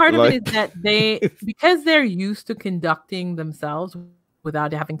think part of it is that because they're used to conducting themselves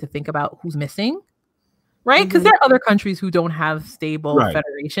without having to think about who's missing, right? Because there are other countries who don't have stable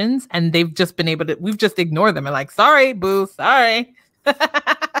federations, and they've just been able to. We've just ignored them and like, sorry, boo, sorry.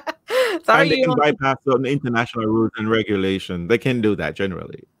 Sorry, and they can bypass certain international rules and regulations. They can do that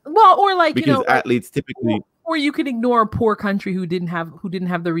generally. Well, or like because athletes typically, or you could ignore a poor country who didn't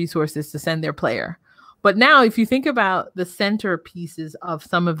have the resources to send their player. But now, if you think about the centerpieces of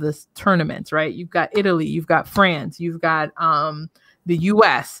some of the tournaments, right? You've got Italy, you've got France, you've got the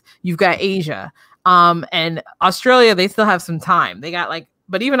U.S., you've got Asia, and Australia. They still have some time. They got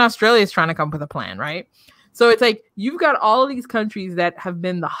but even Australia is trying to come up with a plan, right? So it's like you've got all of these countries that have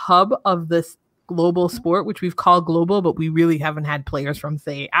been the hub of this global sport, which we've called global, but we really haven't had players from,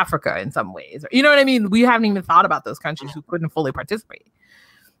 say, Africa in some ways. You know what I mean? We haven't even thought about those countries who couldn't fully participate.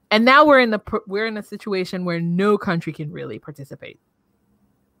 And now we're in a situation where no country can really participate.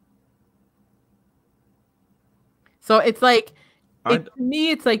 So it's like, to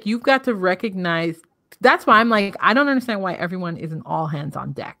me, it's like you've got to recognize. That's why I'm like, I don't understand why everyone isn't all hands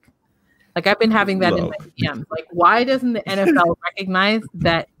on deck. Like I've been having that in my DMs. Like, why doesn't the NFL recognize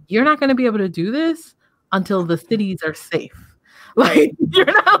that you're not going to be able to do this until the cities are safe? Like you're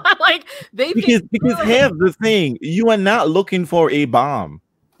not like they because here's the thing: you are not looking for a bomb.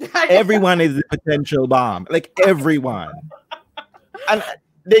 Everyone is a potential bomb. Like everyone, and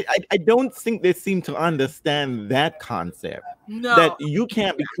I don't think they seem to understand that concept. No. That you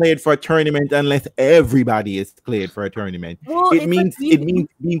can't be cleared for a tournament unless everybody is cleared for a tournament. Well, it means being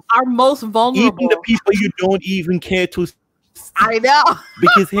our most vulnerable. Even the people you don't even care to. I know.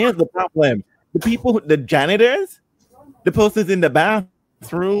 Because here's the problem: the janitors, the persons in the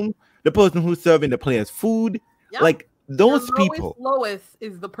bathroom, the person who's serving the players food, like those people. Lois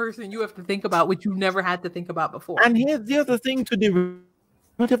is the person you have to think about, which you never had to think about before. And here's the other thing to do.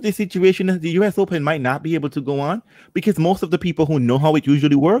 Part of the situation is the US Open might not be able to go on because most of the people who know how it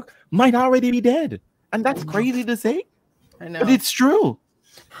usually works might already be dead. And that's crazy to say. I know. But it's true.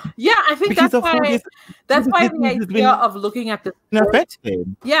 Yeah, I think that's why the idea of looking at the sport,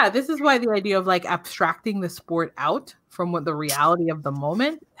 this is why the idea of like abstracting the sport out from what the reality of the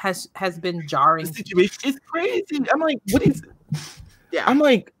moment has been jarring. The situation is crazy. I'm like, what is it? Yeah. I'm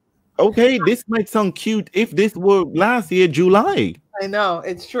like, okay, this might sound cute if this were last year, July. I know,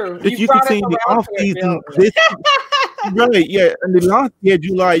 it's true. If you could say in the off season, right? Yeah, and the last year,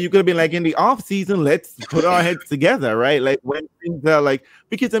 July, you could have been like in the off season. Let's put our heads together, right? Like when things are like,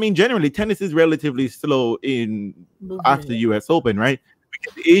 because I mean, generally, tennis is relatively slow after the U.S. Open, right?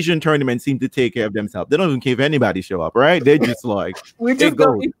 Because the Asian tournaments seem to take care of themselves. They don't even care if anybody show up, right? They're just like we're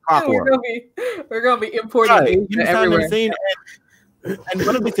gonna be importing Asian everywhere. And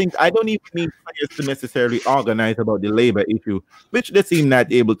one of the things, I don't even need players to necessarily organize about the labor issue, which they seem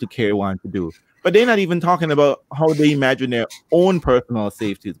not able to carry on to do. But they're not even talking about how they imagine their own personal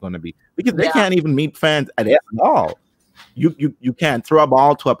safety is going to be, because they can't even meet fans at all. You can't throw a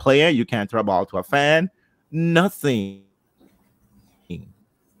ball to a player. You can't throw a ball to a fan. Nothing.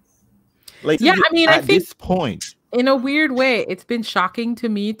 Like, I mean, I think this point, in a weird way, it's been shocking to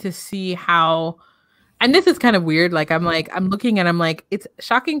me to see how. And this is kind of weird. Like, I'm looking and I'm like, it's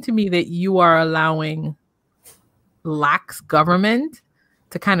shocking to me that you are allowing lax government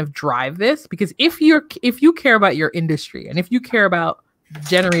to kind of drive this. Because if you care about your industry and if you care about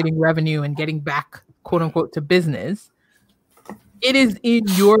generating revenue and getting back, quote unquote, to business, it is in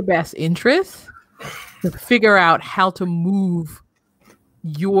your best interest to figure out how to move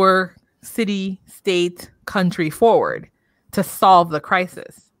your city, state, country forward to solve the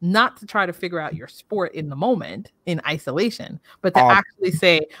crisis. Not to try to figure out your sport in the moment in isolation, but to actually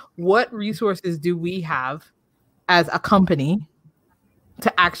say, what resources do we have as a company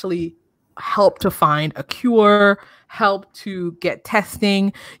to actually help to find a cure, help to get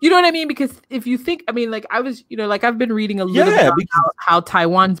testing? You know what I mean? Because if you think, I mean, like I was, I've been reading a little bit about how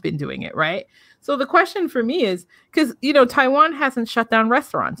Taiwan's been doing it, right? So the question for me is, because, Taiwan hasn't shut down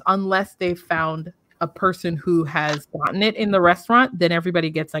restaurants unless they've found a person who has gotten it in the restaurant, then everybody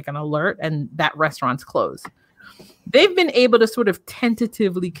gets like an alert and that restaurant's closed. They've been able to sort of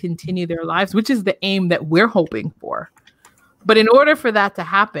tentatively continue their lives, which is the aim that we're hoping for. But in order for that to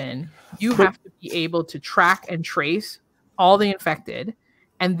happen, you have to be able to track and trace all the infected.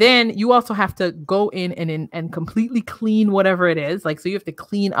 And then you also have to go in and completely clean whatever it is. Like, so you have to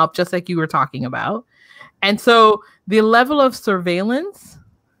clean up just like you were talking about. And so the level of surveillance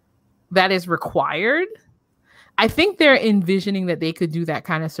that is required, I think they're envisioning that they could do that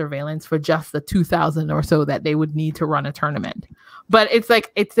kind of surveillance for just the 2,000 or so that they would need to run a tournament. But it's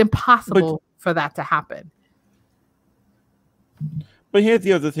like, it's impossible for that to happen. But here's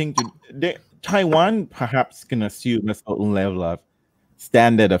the other thing. Taiwan perhaps can assume a certain level of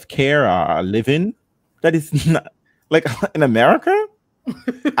standard of care or living that is not, like in America,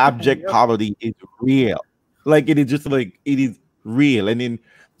 abject poverty is real. Like it is just like, it is real. And then,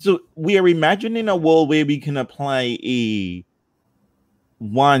 so we are imagining a world where we can apply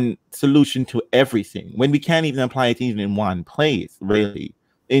one solution to everything when we can't even apply it even in one place, really,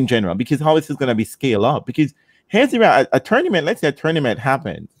 in general, because how is this going to be scaled up? Because here's a tournament, let's say a tournament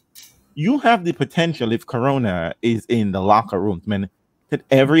happens. You have the potential, if Corona is in the locker rooms, man, that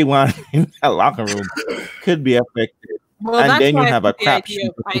everyone in that locker room could be affected. Well, and then you have a crap idea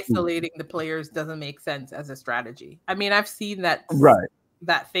of isolating the players doesn't make sense as a strategy. I mean, I've seen that. Right.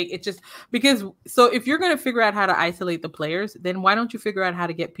 That thing, it just because so if you're going to figure out how to isolate the players, then why don't you figure out how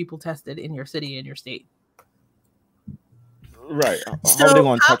to get people tested in your city, in your state? Right.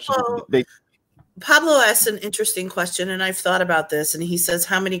 So Pablo asked an interesting question, and I've thought about this, and he says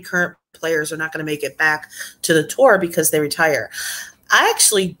how many current players are not going to make it back to the tour because they retire. I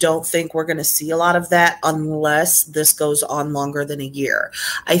actually don't think we're going to see a lot of that unless this goes on longer than a year.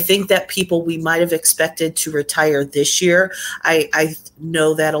 I think that people we might have expected to retire this year, I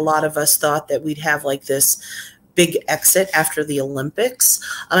know that a lot of us thought that we'd have like this big exit after the Olympics.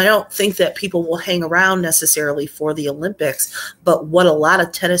 I don't think that people will hang around necessarily for the Olympics, but what a lot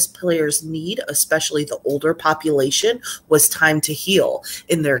of tennis players need, especially the older population, was time to heal,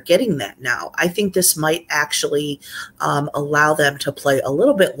 and they're getting that now. I think this might actually allow them to play a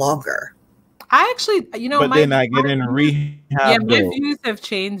little bit longer. I actually, but then I get in rehab. Yeah, my views have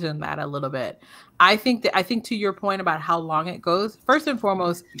changed on that a little bit. I think to your point about how long it goes, first and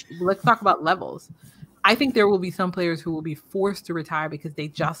foremost, let's talk about levels. I think there will be some players who will be forced to retire because they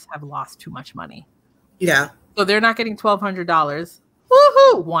just have lost too much money. Yeah. So they're not getting $1,200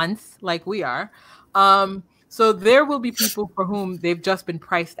 woohoo once like we are. So there will be people for whom they've just been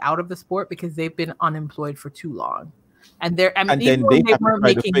priced out of the sport because they've been unemployed for too long. And then they have to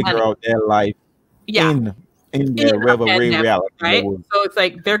try to figure out their life in their reality. Right? So it's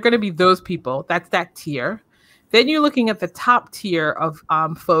like they're going to be those people. That's that tier. Then you're looking at the top tier of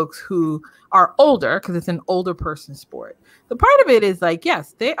folks who are older because it's an older person sport. The part of it is like,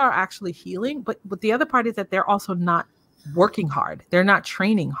 yes, they are actually healing, but the other part is that they're also not working hard. They're not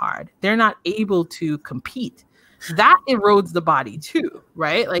training hard. They're not able to compete. That erodes the body too,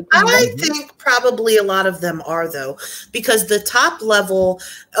 right? Like I think probably a lot of them are though, because the top level.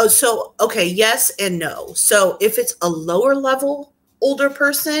 Oh, so okay, yes and no. So if it's a lower level older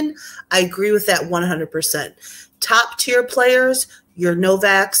person, I agree with that 100%. Top tier players, your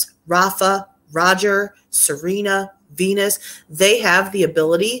Novaks, Rafa, Roger, Serena, Venus, they have the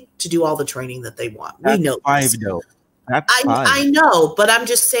ability to do all the training that they want. That's we know five, though. I know, but I'm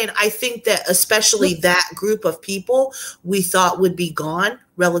just saying, I think that especially that group of people we thought would be gone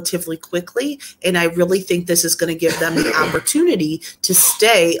relatively quickly. And I really think this is going to give them the opportunity to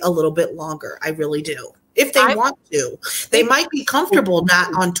stay a little bit longer. I really do. If they want to, they might be comfortable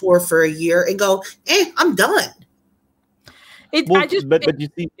not on tour for a year and go, I'm done. But you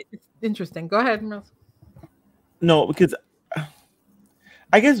see, it's interesting. Go ahead, Mills. No, because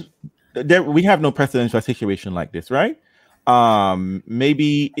I guess we have no precedent for a situation like this, right?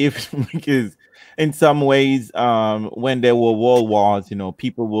 Maybe because in some ways, when there were world wars,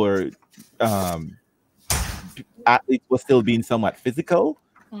 people were athletes were still being somewhat physical,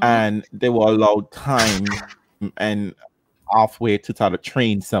 and they were allowed time and halfway to sort of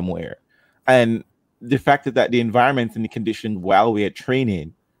train somewhere, and the fact that the environment and the conditions while we are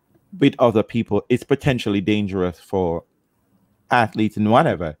training with other people is potentially dangerous for athletes and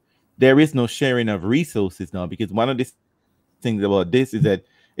whatever. There is no sharing of resources now, because one of the things about this is that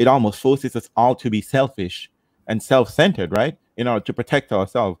it almost forces us all to be selfish and self-centered, right? In order to protect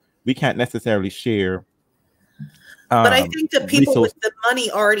ourselves, we can't necessarily share. But I think the people with the money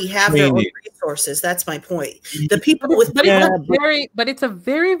already have their own resources. That's my point. The people with but it's a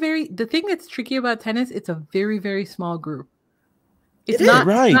very, very, the thing that's tricky about tennis, it's a very, very small group. It's not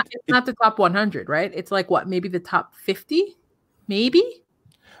right. It's not the top 100, right? It's like what, maybe the top 50, maybe.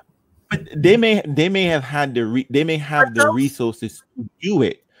 But they may have had the resources to do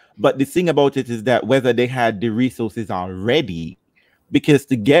it. But the thing about it is that whether they had the resources already, because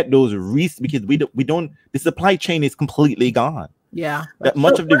to get those because we don't the supply chain is completely gone. Yeah, that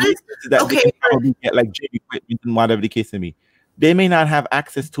much of the resources that they can probably get, like gym equipment and whatever the case may be, they may not have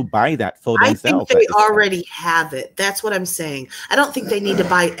access to buy that for themselves. I think they already have it. That's what I'm saying. I don't think they need to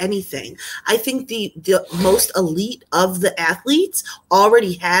buy anything. I think the most elite of the athletes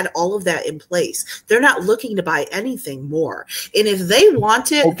already had all of that in place. They're not looking to buy anything more. And if they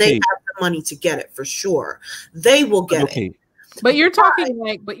want it, they have the money to get it for sure. They will get it. But you're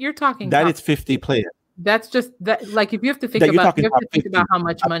talking that is 50 players. That's just that. Like, if you have to think about how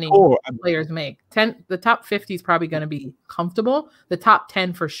much money players make. The top 50 is probably going to be comfortable. The top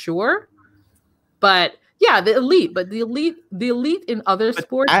 10 for sure. But yeah, the elite in other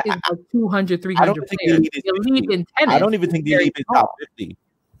sports is like 200, 300 players. The elite in tennis. I don't even think the elite is top 50.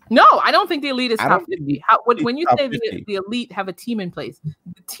 No, I don't think the elite is top 50. When you say the elite have a team in place,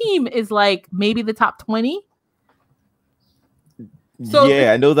 the team is like maybe the top 20. So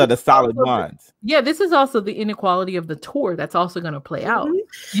yeah, and those are the solid ones. Yeah, this is also the inequality of the tour that's also going to play out.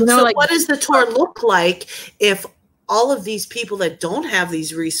 You know, so like, what does the tour look like if all of these people that don't have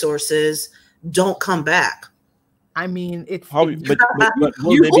these resources don't come back? I mean, it's you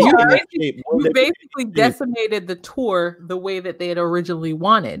basically decimated the tour the way that they had originally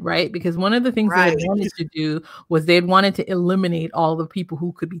wanted, right? Because one of the things they wanted to do was they wanted to eliminate all the people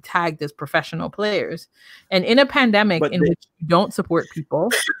who could be tagged as professional players. And in a pandemic which you don't support people,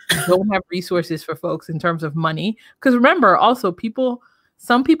 you don't have resources for folks in terms of money. Because remember, also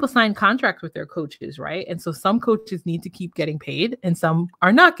some people sign contracts with their coaches, right? And so some coaches need to keep getting paid and some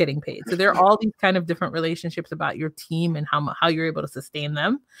are not getting paid. So there are all these kind of different relationships about your team and how you're able to sustain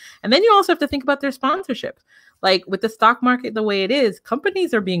them. And then you also have to think about their sponsorship. Like with the stock market the way it is,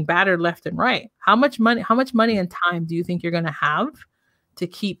 companies are being battered left and right. How much money and time do you think you're going to have to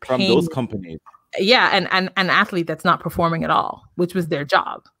keep paying from those companies? Yeah, and an athlete that's not performing at all, which was their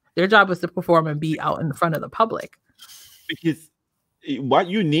job. Their job was to perform and be out in front of the public. Because what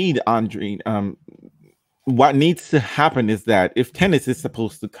you need, Andre, what needs to happen is that if tennis is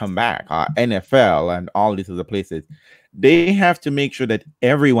supposed to come back, NFL and all these other places, they have to make sure that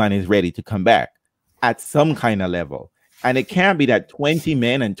everyone is ready to come back at some kind of level. And it can't be that 20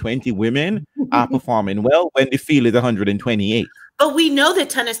 men and 20 women are performing well when the field is 128. But we know that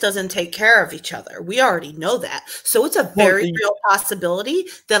tennis doesn't take care of each other. We already know that. So it's a very real possibility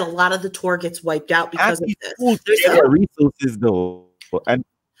that a lot of the tour gets wiped out because of this. There's resources, though.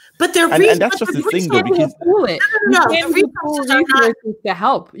 But that's just the thing, though, because you can't even pool resources to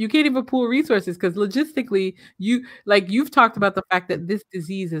help. You can't even pool resources because logistically, you've talked about the fact that this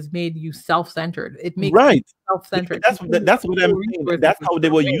disease has made you self-centered. It makes you self-centered. That's what I'm saying. That's how they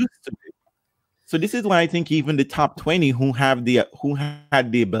were used to it. So this is why I think even the top 20 who had the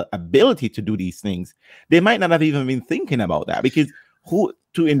ability to do these things, they might not have even been thinking about that, because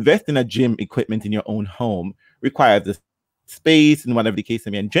to invest in a gym equipment in your own home requires the space and whatever the case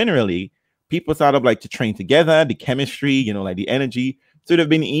may be. And generally, people sort of like to train together, the chemistry, like the energy. So it would have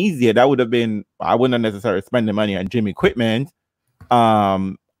been easier. That would have been, I wouldn't necessarily spend the money on gym equipment.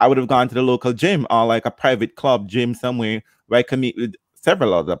 I would have gone to the local gym or like a private club gym somewhere where I could meet with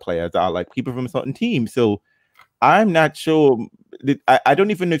several other players or like people from a certain team. So I'm not sure. I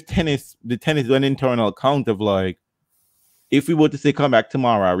don't even know if the tennis is an internal account of like, if we were to say come back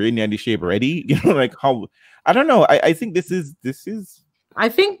tomorrow, are we in any shape ready? Like how, I don't know. I think this is. I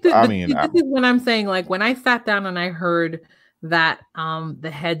think this is when I'm saying, like, when I sat down and I heard that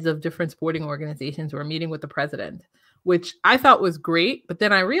the heads of different sporting organizations were meeting with the president, which I thought was great. But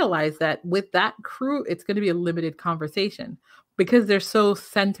then I realized that with that crew, it's going to be a limited conversation because they're so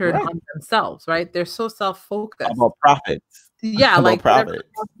centered on themselves, right? They're so self-focused. About profits. Yeah, like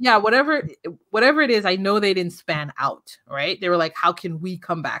whatever it is, I know they didn't span out, right? They were like, how can we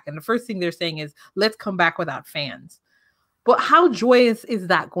come back? And the first thing they're saying is, let's come back without fans. But how joyous is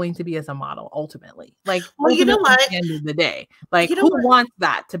that going to be as a model ultimately? Like, well, you know what? At the end of the day, like, who wants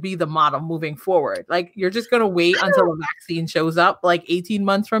that to be the model moving forward? Like, you're just going to wait until a vaccine shows up like 18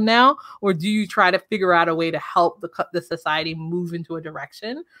 months from now? Or do you try to figure out a way to help the society move into a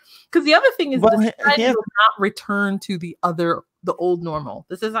direction? Because the other thing is, the society will not return to the old normal.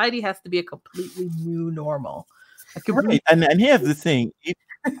 The society has to be a completely new normal. And here's the thing.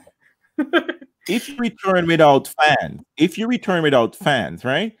 If you return without fans,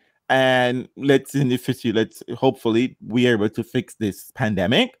 right? And let's hopefully we are able to fix this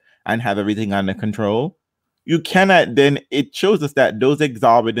pandemic and have everything under control. you cannot then, it shows us that those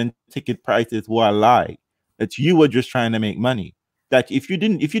exorbitant ticket prices were a lie, that you were just trying to make money. That if you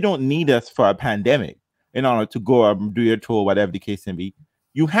don't need us for a pandemic in order to go and do your tour, whatever the case may be,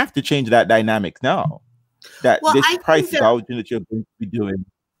 you have to change that dynamics now. That this price gouging that you're going to be doing.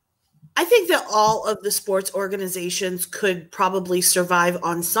 I think that all of the sports organizations could probably survive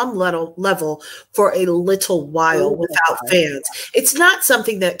on some level for a little while without fans. It's not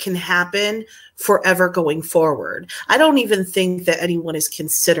something that can happen forever going forward. I don't even think that anyone is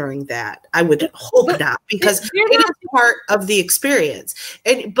considering that. I would hope not, because it is part of the experience.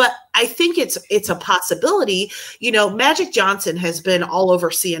 But I think it's a possibility. You know, Magic Johnson has been all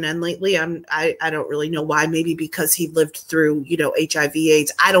over CNN lately. I don't really know why. Maybe because he lived through,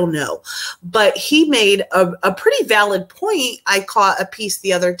 HIV/AIDS. I don't know. But he made a pretty valid point. I caught a piece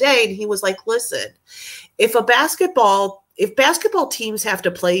the other day, and he was like, listen, if basketball teams have to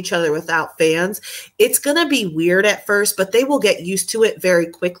play each other without fans, it's going to be weird at first, but they will get used to it very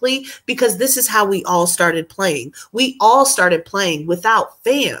quickly, because this is how we all started playing. We all started playing without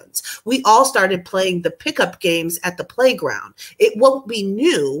fans. We all started playing the pickup games at the playground. It won't be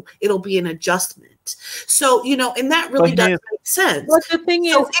new. It'll be an adjustment. So, and that really does make sense. But the thing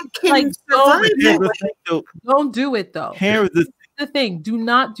is, don't do it though. Here's the thing. Do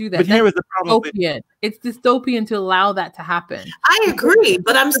not do that. But here is the problem. It's dystopian to allow that to happen. I agree,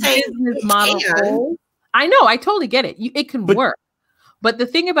 but I'm saying model. I know. I totally get it. It can work. But the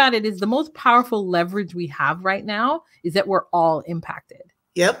thing about it is, the most powerful leverage we have right now is that we're all impacted.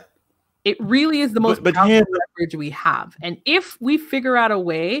 Yep. It really is the most powerful leverage we have. And if we figure out a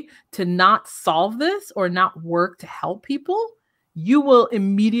way to not solve this or not work to help people, you will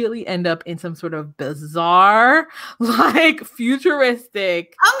immediately end up in some sort of bizarre, like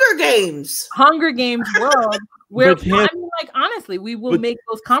futuristic Hunger Games world where honestly, we will make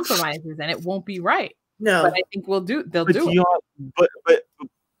those compromises and it won't be right. No, but I think they'll do it. But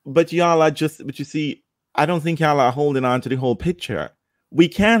y'all are but you see, I don't think y'all are holding on to the whole picture. We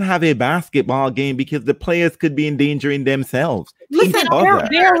can't have a basketball game because the players could be endangering themselves. Listen,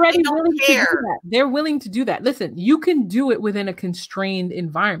 they're already willing to do that. They're willing to do that. Listen, you can do it within a constrained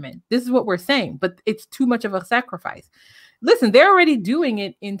environment. This is what we're saying, but it's too much of a sacrifice. Listen, they're already doing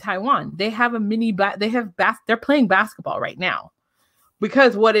it in Taiwan. They have they're playing basketball right now.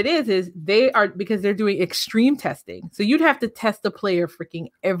 Because what it is because they're doing extreme testing. So you'd have to test the player freaking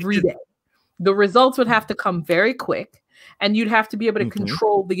every day. The results would have to come very quick. And you'd have to be able to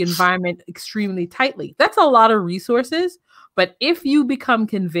control the environment extremely tightly. That's a lot of resources. But if you become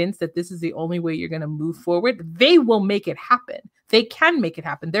convinced that this is the only way you're going to move forward, they will make it happen. They can make it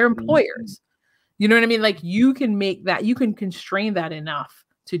happen. They're employers. You know what I mean? Like, you can make that, you can constrain that enough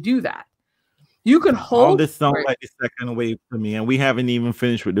to do that. You can hold. All this sounds like the second wave to me, and we haven't even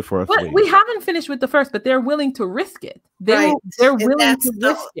finished with the first wave. We haven't finished with the first, but they're willing to risk it. They're willing to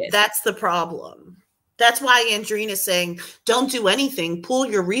risk it. That's the problem. That's why Andreen is saying, don't do anything. Pool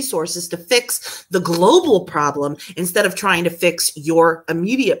your resources to fix the global problem instead of trying to fix your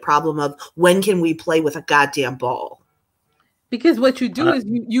immediate problem of when can we play with a goddamn ball. Because what you do is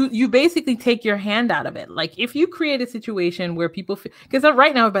you basically take your hand out of it. Like, if you create a situation where people, because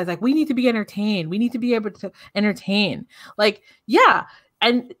right now everybody's like, we need to be entertained. We need to be able to entertain. Like, yeah.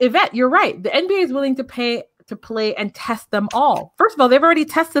 And Yvette, you're right. The NBA is willing to pay to play and test them all. First of all, they've already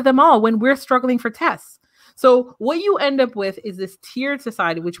tested them all when we're struggling for tests. So what you end up with is this tiered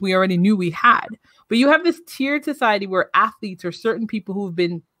society, which we already knew we had. But you have this tiered society where athletes or certain people who've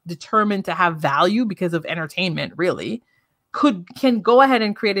been determined to have value because of entertainment, really, can go ahead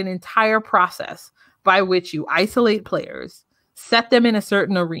and create an entire process by which you isolate players, set them in a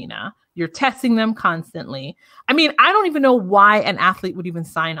certain arena. You're testing them constantly. I mean, I don't even know why an athlete would even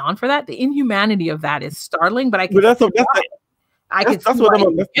sign on for that. The inhumanity of that is startling, but that's what's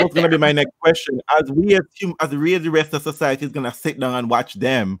going to be my next question. As the rest of society is going to sit down and watch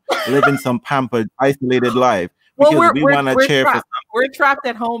them live in some pampered, isolated life. Well, we're trapped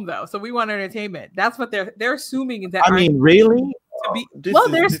at home though, so we want entertainment. That's what they're assuming is that. I mean, really?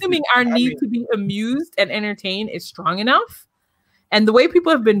 They're assuming our need to be amused and entertained is strong enough. And the way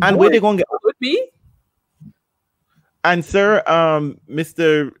people have been born, and where they gonna get would be. And sir,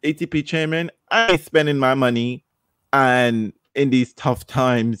 Mr. ATP chairman, I ain't spending my money and in these tough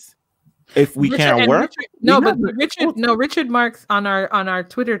times if we can't work. Richard Marks on our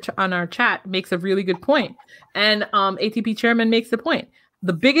Twitter on our chat makes a really good point. And ATP chairman makes the point.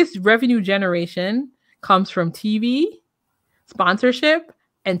 The biggest revenue generation comes from TV, sponsorship,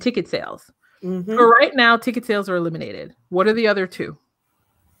 and ticket sales. Mm-hmm. So right now, ticket sales are eliminated. What are the other two?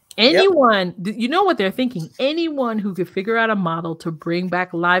 Anyone, you know what they're thinking? Anyone who could figure out a model to bring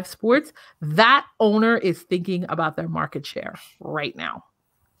back live sports, that owner is thinking about their market share right now.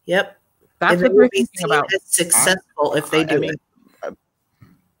 Yep. That's what they're thinking about. It's successful if they do it.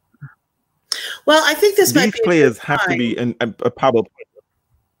 Well, I think these players have to be a Pablo.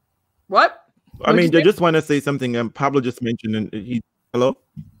 What? I mean, I just want to say something. Pablo just mentioned, and hello.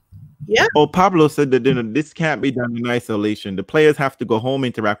 Yeah. Oh, Pablo said that this can't be done in isolation. The players have to go home,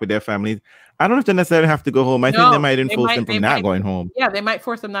 interact with their families. I don't know if they necessarily have to go home. I think they might enforce them from not going home. Yeah, they might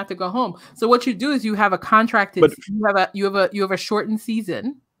force them not to go home. So what you do is you have a contracted. You have a shortened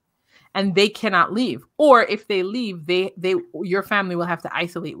season, and they cannot leave. Or if they leave, your family will have to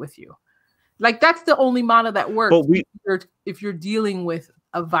isolate with you. Like that's the only model that works. But if you're dealing with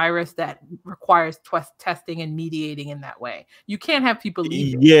a virus that requires testing and mediating in that way, you can't have people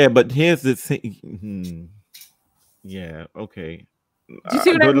leave. Yeah, but here's the thing. Yeah, okay.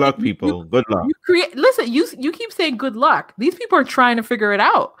 Good luck, people. Good luck. You keep saying good luck. These people are trying to figure it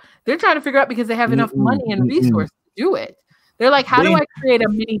out. They're trying to figure out because they have enough money and resources to do it. They're like, how do I create a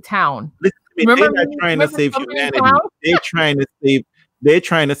mini town? They're not trying to save humanity. They're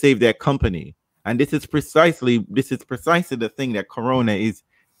trying to save their company. And this is precisely the thing that Corona is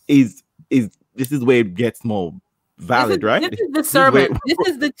this is where it gets more valid, right? This is the sermon. This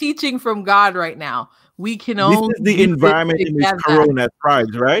is the teaching from God right now. We can only this is the environment in which Corona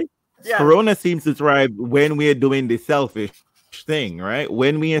thrives, right? Yeah. Corona seems to thrive when we're doing the selfish thing, right?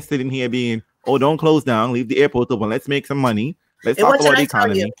 When we are sitting here being, don't close down, leave the airport open, let's make some money, let's talk about the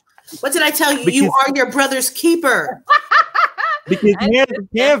economy. What did I tell you? You are your brother's keeper. Because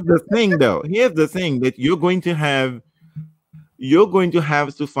here's the thing, though. Here's the thing that you're going to have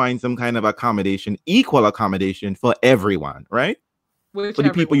to find some kind of accommodation, equal accommodation for everyone, right? For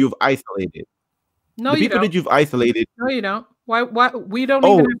the people you've isolated. No, you don't. That you've isolated. No, you don't. Why? We don't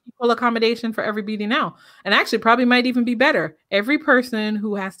even have equal accommodation for everybody now. And actually, probably might even be better. Every person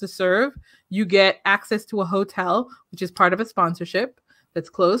who has to serve, you get access to a hotel, which is part of a sponsorship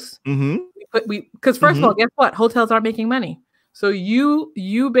that's close. Because first of all, guess what? Hotels aren't making money. So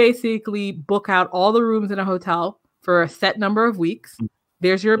you basically book out all the rooms in a hotel for a set number of weeks.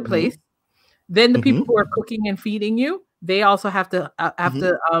 There's your place. Then the people who are cooking and feeding you, they also have to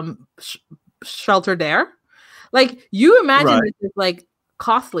shelter there. Like you imagine this is like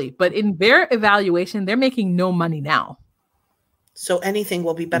costly, but in their evaluation, they're making no money now. So anything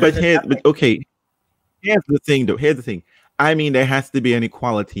will be better. Here's the thing, though. Here's the thing. I mean, there has to be an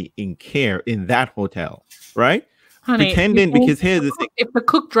equality in care in that hotel, right? Honey, because here's the thing. If the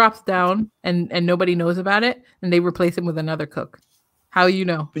cook drops down and nobody knows about it, and they replace him with another cook, how you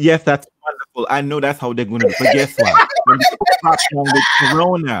know? Yes, that's wonderful. I know that's how they're going to do. But guess what? When the cook drops down with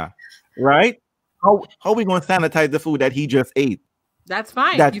Corona, right? How are we going to sanitize the food that he just ate? That's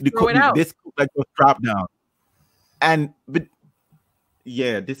fine. You throw it out. This cook that just dropped down, but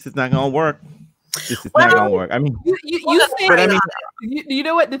this is not going to work. This is not going to work. I mean, you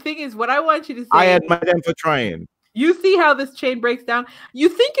know what the thing is? What I want you to say. I admire them for trying. You see how this chain breaks down? You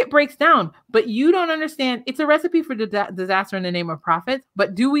think it breaks down, but you don't understand. It's a recipe for disaster in the name of profit.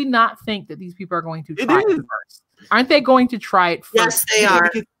 But do we not think that these people are going to try it first? Aren't they going to try it first? Yes, they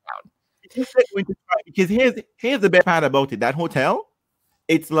are. Because here's the best part about it. That hotel,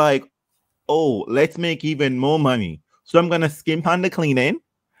 it's like, let's make even more money. So I'm going to skimp on the cleaning.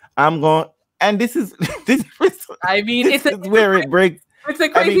 And this is where it breaks. It's a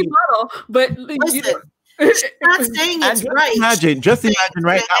crazy model, but not saying it's right. Just imagine,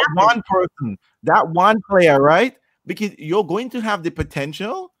 right? That one player, right? Because you're going to have the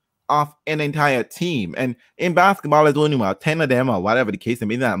potential of an entire team. And in basketball, there's only 10 of them or whatever the case, I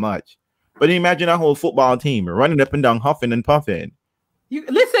mean, not much. But imagine a whole football team running up and down, huffing and puffing.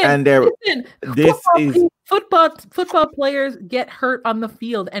 Football players get hurt on the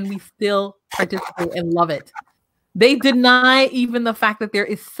field, and we still participate and love it. They deny even the fact that there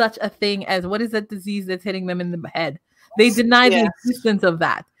is such a thing as what is that disease that's hitting them in the head. They deny the existence of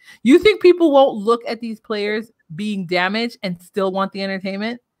that. You think people won't look at these players being damaged and still want the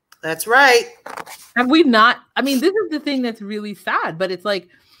entertainment? That's right. Have we not? I mean, this is the thing that's really sad, but it's like,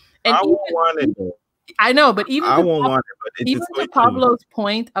 and I won't want it. I know, but even to Pablo's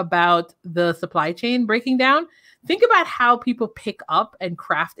point about the supply chain breaking down, think about how people pick up and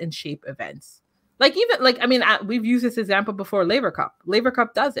craft and shape events. We've used this example before. Labor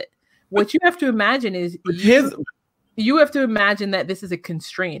Cup does it. What you have to imagine is you have to imagine that this is a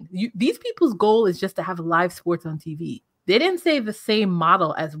constraint. These people's goal is just to have live sports on TV. They didn't say the same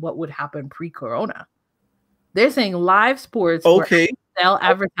model as what would happen pre-corona. They're saying live sports. Okay. Sell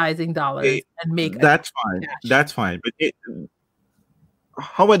advertising dollars and make. That's fine. Cash. That's fine. But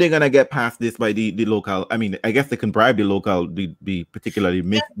how are they gonna get past this by the local? I mean, I guess they can bribe the local, the particularly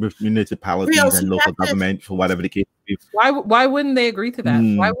municipalities and local government for whatever the case is. Why wouldn't they agree to that?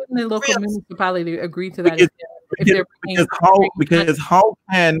 Why wouldn't the local municipality agree to that? Because how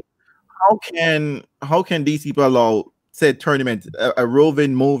can these people allow said tournament a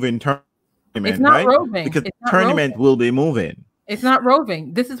roving moving tournament? It's not right? roving because tournament will be moving. It's not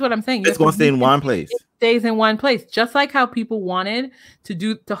roving. This is what I'm saying. It's going to stay in one place. It stays in one place, just like how people wanted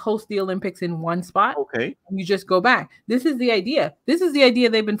to host the Olympics in one spot. Okay, and you just go back. This is the idea. This is the idea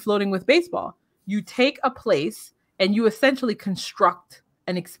they've been floating with baseball. You take a place and you essentially construct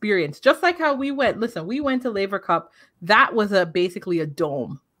an experience, just like how we went. Listen, we went to Laver Cup. That was basically a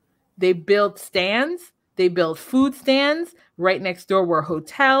dome. They built stands. They built food stands. Right next door were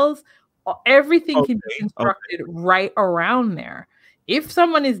hotels. Everything can be constructed right around there. If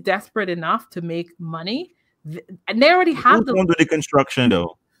someone is desperate enough to make money, and they already have the construction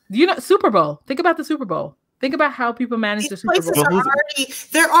though. Super Bowl. Think about the Super Bowl. Think about how people manage the Super Bowl.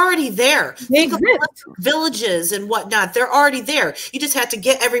 They're already there. Think of villages and whatnot. They're already there. You just have to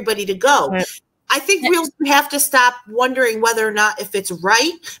get everybody to go. Right. I think we have to stop wondering whether or not if it's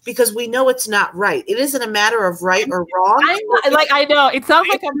right, because we know it's not right. It isn't a matter of right or wrong. I know. It sounds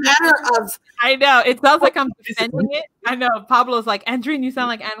like a matter of. I know. It sounds like I'm defending it. I know. Pablo's like, Andreen, you sound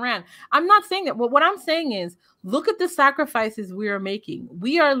like Ayn Rand. I'm not saying that. What I'm saying is, look at the sacrifices we are making.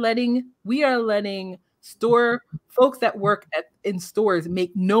 We are letting store folks that work in stores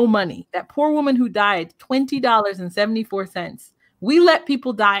make no money. That poor woman who died, $20.74. We let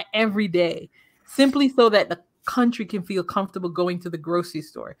people die every day, simply so that the country can feel comfortable going to the grocery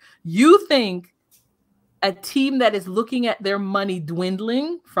store. You think a team that is looking at their money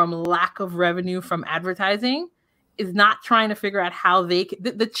dwindling from lack of revenue from advertising is not trying to figure out how they can,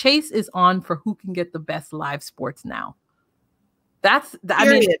 the chase is on for who can get the best live sports now. That's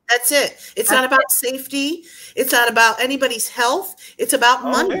it. It's not about safety. It's not about anybody's health. It's about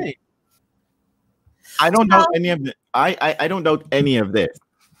money. I don't know any of it. I don't doubt any of this.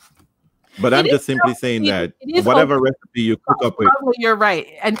 But I'm just simply saying that whatever recipe you cook up with. You're right.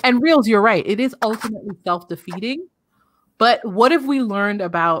 And Reels, you're right. It is ultimately self-defeating. But what have we learned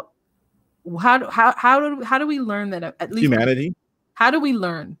about how do we learn that at least humanity? How do we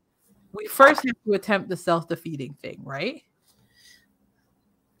learn? We first have to attempt the self-defeating thing, right?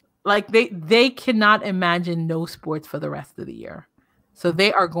 Like they cannot imagine no sports for the rest of the year. So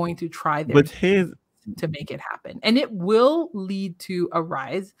they are going to try to make it happen. And it will lead to a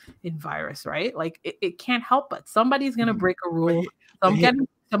rise in virus, right? Like it can't help but somebody's going to break a rule.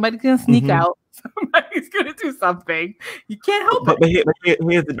 Somebody's going to sneak out. Somebody's going to do something. You can't help it. But here's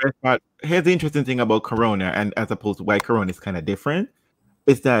the best part. Here's the interesting thing about Corona, and as opposed to why Corona is kind of different,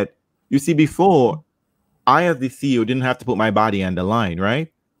 is that you see before, I as the CEO didn't have to put my body on the line,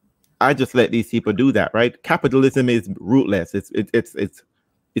 right? I just let these people do that, right? Capitalism is rootless. It's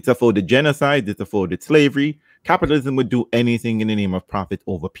afforded genocide. It's afforded slavery. Capitalism would do anything in the name of profit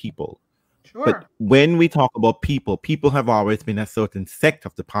over people. Sure. But when we talk about people have always been a certain sect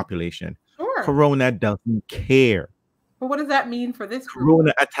of the population. Sure. Corona doesn't care. But what does that mean for this group?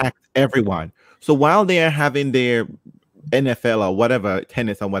 Corona attacks everyone. So while they are having their NFL or whatever,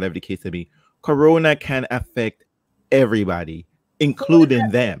 tennis or whatever the case may be, Corona can affect everybody, including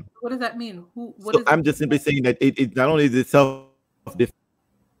them. What does that mean? I'm just simply saying that it not only is it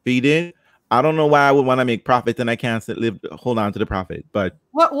self-defeating. I don't know why I would want to make profits and I can't hold on to the profit. But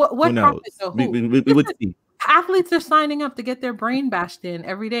what who knows? Profit, though? We would see. Athletes are signing up to get their brain bashed in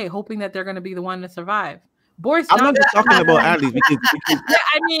every day, hoping that they're going to be the one to survive. Boris Johnson. I'm not just talking about athletes because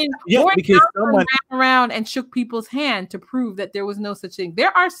Boris Johnson ran around and shook people's hand to prove that there was no such thing.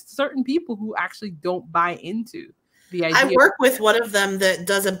 There are certain people who actually don't buy into the idea. I work with one of them that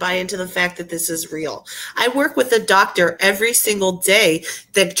doesn't buy into the fact that this is real. I work with a doctor every single day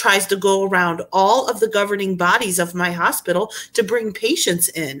that tries to go around all of the governing bodies of my hospital to bring patients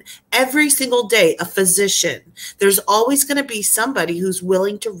in. Every single day, a physician. There's always going to be somebody who's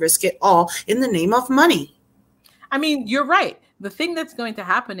willing to risk it all in the name of money. I mean, you're right. The thing that's going to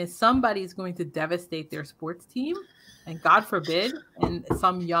happen is somebody's going to devastate their sports team. And God forbid, and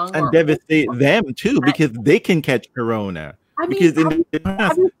some young and devastate them too, because they can catch Corona. I mean, because in the past,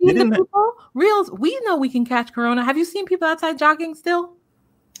 have you seen the people? Reels, we know we can catch Corona. Have you seen people outside jogging still?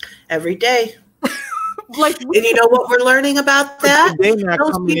 Every day. And you know what we're learning about that? They're not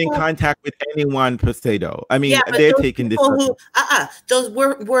coming in contact with anyone per se, though. I mean, they're taking this.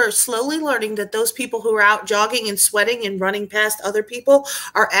 We're slowly learning that those people who are out jogging and sweating and running past other people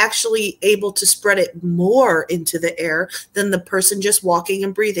are actually able to spread it more into the air than the person just walking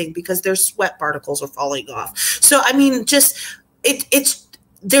and breathing because their sweat particles are falling off. So, I mean, just it's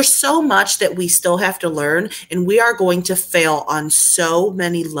there's so much that we still have to learn, and we are going to fail on so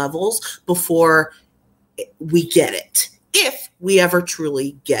many levels before we get it, if we ever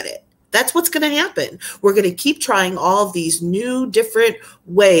truly get it. That's what's going to happen. We're going to keep trying all of these new different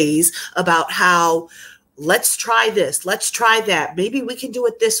ways about how, let's try this, let's try that. Maybe we can do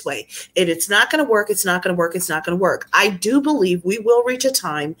it this way. And it's not going to work. It's not going to work. It's not going to work. I do believe we will reach a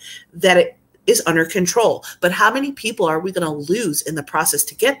time that it is under control. But how many people are we going to lose in the process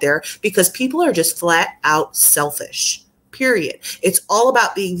to get there? Because people are just flat out selfish. Period. It's all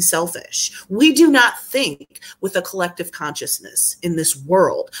about being selfish. We do not think with a collective consciousness in this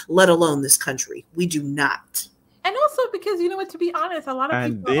world, let alone this country. We do not. And also because, you know what, to be honest, a lot of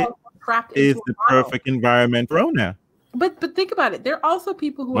people are trapped into is the perfect environment for Rona. But think about it. There are also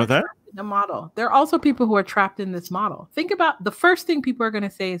people who are trapped in the model. There are also people who are trapped in this model. Think about the first thing people are going to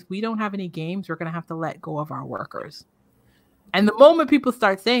say is, we don't have any games. We're going to have to let go of our workers. And the moment people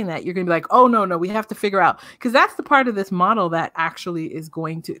start saying that, you're going to be like, oh, no, we have to figure out. Because that's the part of this model that actually is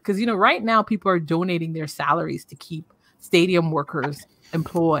going to, because, you know, right now people are donating their salaries to keep stadium workers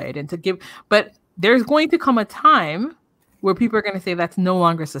employed and to give. But there's going to come a time where people are going to say that's no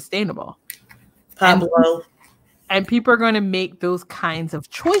longer sustainable. Pablo. And people are going to make those kinds of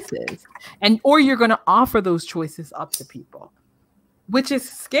choices. Or you're going to offer those choices up to people, which is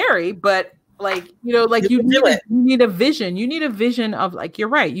scary, but like, you know, like you need a vision. You need a vision of, like, you're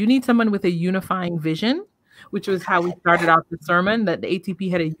right. You need someone with a unifying vision, which was how we started out the sermon, that the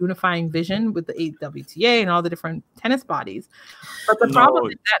ATP had a unifying vision with the WTA and all the different tennis bodies. But the problem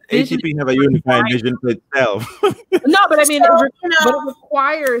is that vision ATP have a unifying vision for itself. No, but I mean, but it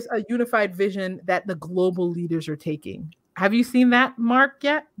requires a unified vision that the global leaders are taking. Have you seen that, Mark,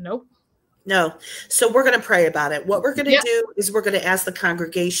 yet? Nope. No. So we're going to pray about it. What we're going to do is we're going to ask the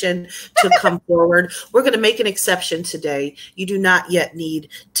congregation to come forward. We're going to make an exception today. You do not yet need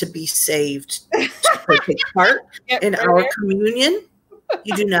to be saved to take part in our communion.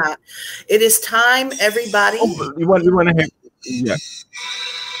 You do not. It is time, everybody. You want to have, yeah.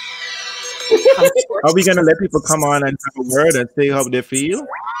 Are we going to let people come on and have a word and say how they feel?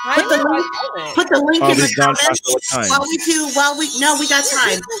 Put the link in the comments. While we got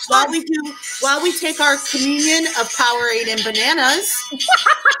time. While we take our communion of Powerade and bananas,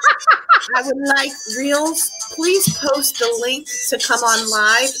 I would like Reels, please post the link to come on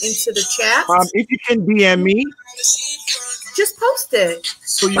live into the chat. If you can DM me, just post it.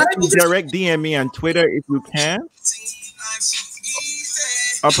 So you can direct DM me on Twitter if you can.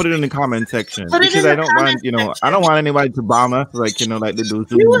 I'll put it in the comment section because I don't want, I don't want anybody to bomb us like they do.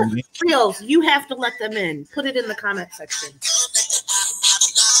 Reels, you have to let them in. Put it in the comment section.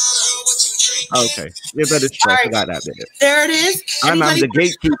 Okay. Yeah, that is true. I forgot that bit. There it is. I'm the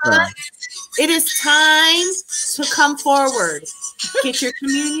gatekeeper. It is time to come forward. Get your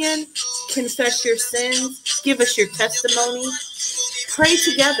communion, confess your sins, give us your testimony, pray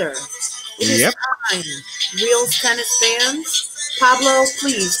together. It is time. Reels tennis fans. Pablo,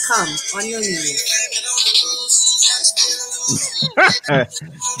 please come on your knees.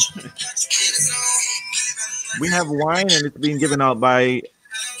 We have wine and it's being given out by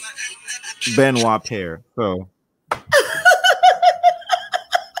Benoit Pair. So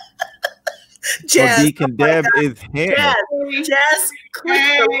Deacon Deb is here. Jazz,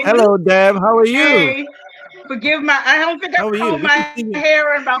 hello, Deb. How are you? Hey, forgive I don't think I've combed my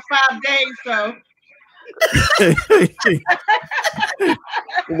hair in about 5 days, so.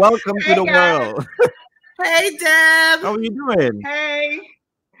 Welcome to the world. Hey, Deb. How are you doing? Hey.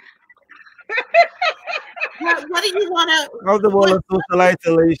 What do you want to? How's the world of social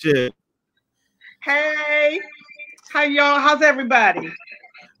isolation? Hey. How's everybody?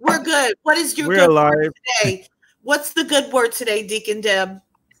 We're good. What is your good word today? What's the good word today, Deacon Deb?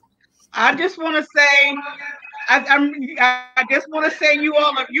 I just want to say, I just want to say, you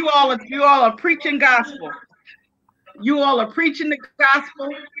all are preaching gospel. You all are preaching the gospel,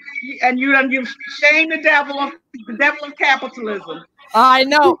 and you've shamed the devil of capitalism. I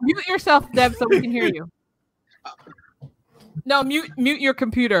know. Mute yourself, Deb, so we can hear you. No, mute your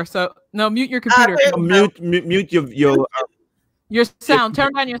computer. Mute your computer. Mute your sound.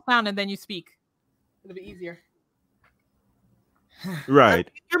 Turn on your sound, and then you speak. It'll be easier. Right.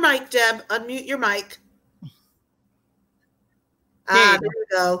 Unmute your mic, Deb. Unmute your mic. There we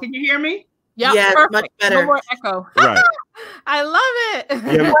go. Can you hear me? Yeah, yes, perfect. Much better. No more echo. Right. I love it.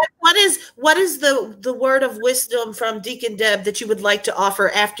 Yeah. what is the word of wisdom from Deacon Deb that you would like to offer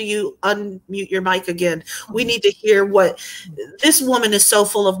after you unmute your mic again? We need to hear what this woman is so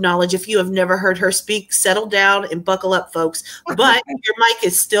full of knowledge. If you have never heard her speak, settle down and buckle up, folks. But your mic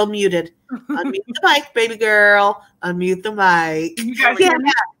is still muted. Unmute the mic, baby girl. Unmute the mic.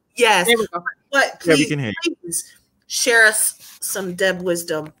 Yes. But please share us some Deb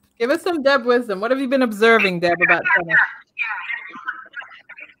wisdom. Give us some Deb wisdom. What have you been observing, Deb, about tennis?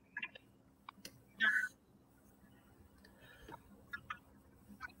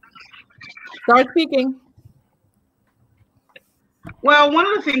 Start speaking. Well, one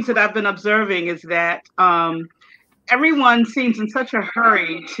of the things that I've been observing is that everyone seems in such a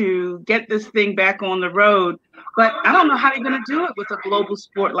hurry to get this thing back on the road, but I don't know how they're going to do it with a global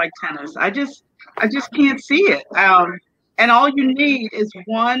sport like tennis. I just can't see it. And all you need is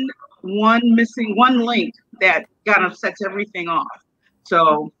one link that kind of sets everything off.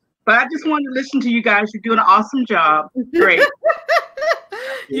 So, but I just wanted to listen to you guys. You're doing an awesome job. Great.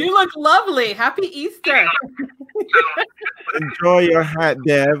 You look lovely. Happy Easter. Enjoy your hat,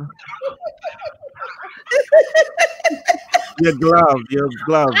 Deb. Your glove, Deb.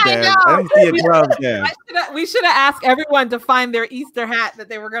 I don't see your glove, Deb. We should have asked everyone to find their Easter hat that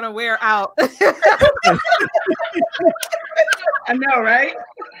they were going to wear out. I know, right?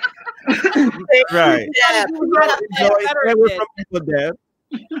 Right. Stay away from people, Deb.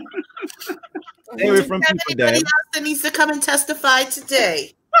 Stay away from people, Deb. Anybody else that needs to come and testify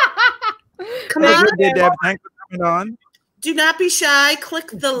today? Come on, on, Deb. Thanks for coming on. Do not be shy.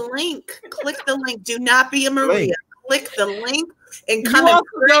 Click the link. Do not be a Maria. Click the link and come. You also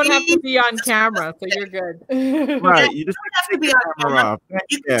don't have to be on camera, so you're good. Right. You just have to be on camera.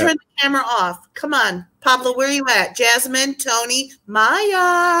 You can turn the camera off. Come on, Pablo. Where are you at? Jasmine, Tony,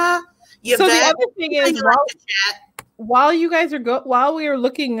 Maya. So the other thing is, while you guys are while we are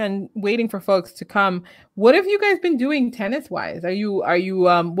looking and waiting for folks to come, what have you guys been doing tennis wise? Are you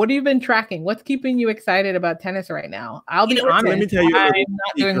what have you been tracking? What's keeping you excited about tennis right now? I'll be honest. Let me tell you, I'm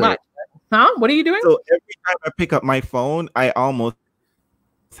not doing much. Huh? What are you doing? So every time I pick up my phone, I almost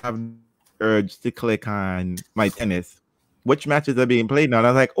have the urge to click on my tennis. Which matches are being played now? And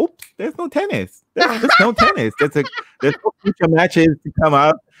I was like, oops, there's no tennis. There's no tennis. There's no future matches to come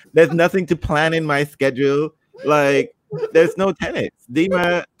up. There's nothing to plan in my schedule. Like, there's no tennis.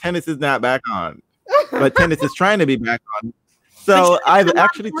 Dima, tennis is not back on, but tennis is trying to be back on. So I've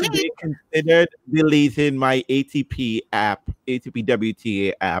actually today considered deleting my ATP app, ATP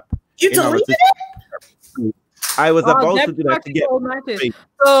WTA app. You deleted it? I was about to do that to get matches.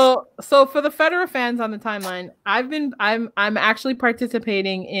 So for the Federer fans on the timeline, I'm actually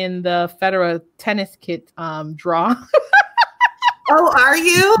participating in the Federer tennis kit draw. Oh, are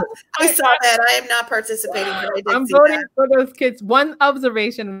you? I saw that. I am not participating, but I did I'm see voting that. for those kits. One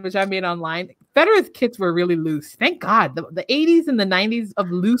observation which I made online: Federer's kits were really loose. Thank God. The 80s and the 90s of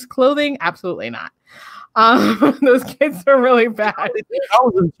loose clothing, absolutely not. Those kits are really bad.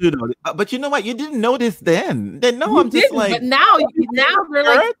 But you know what? You didn't notice then. I'm just like. But now they're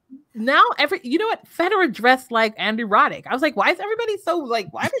like. Now you know what? Federer dressed like Andy Roddick. I was like, why is everybody so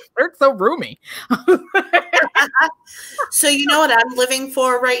like? Why is his shirt so roomy? So you know what I'm living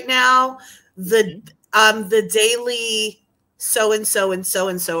for right now? The daily so and so and so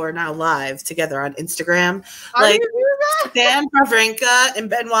and so are now live together on Instagram. Like Dan Wawrinka and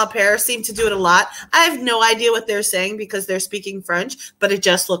Benoit Paire seem to do it a lot. I have no idea what they're saying because they're speaking French, but it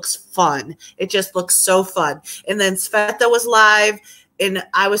just looks fun. It just looks so fun. And then Sveta was live. And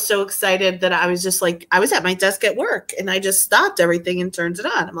I was so excited that I was just like, I was at my desk at work and I just stopped everything and turned it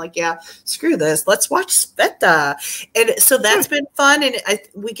on. I'm like, yeah, screw this. Let's watch Sveta. And so that's been fun. And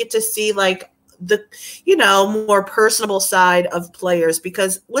we get to see like the, more personable side of players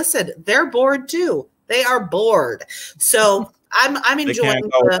because listen, they're bored too. They are bored. So I'm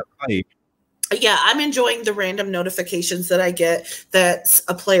enjoying I'm enjoying the random notifications that I get that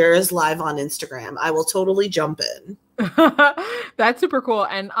a player is live on Instagram. I will totally jump in. That's super cool.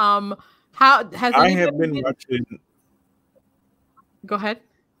 And how has I have been watching? Go ahead.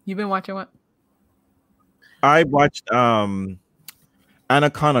 You've been watching what? I watched Anna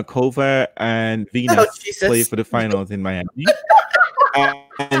Kournikova and Venus play for the finals in Miami.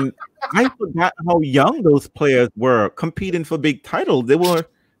 And I forgot how young those players were competing for big titles. They were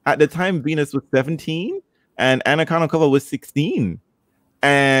at the time Venus was 17 and Anna Kournikova was 16.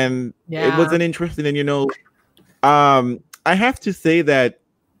 And it was an interesting, and I have to say that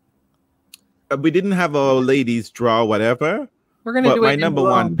we didn't have a ladies draw, whatever. We're gonna do my it number in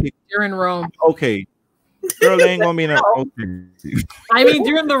Rome. one pick. You're in Rome. Okay. Girl, they ain't gonna be no. I mean,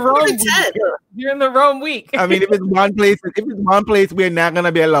 during the Rome week. I mean, if it's one place we're not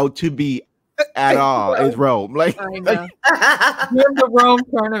gonna be allowed to be at all, is Rome. Like, during the Rome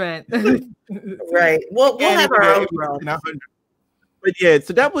tournament. Right. We'll have our own Rome. But yeah,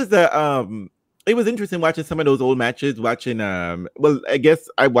 so that was it was interesting watching some of those old matches. Watching well, I guess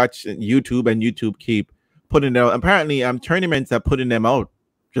I watch YouTube, and YouTube keep putting out. Apparently, tournaments are putting them out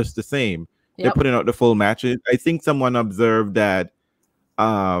just the same. Yep. They're putting out the full matches. I think someone observed that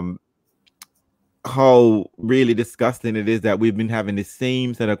how really disgusting it is that we've been having the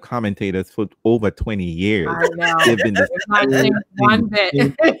same set of commentators for over 20 years. I know. They've been one bit.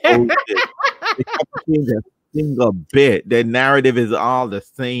 They haven't changed a single bit. Their narrative is all the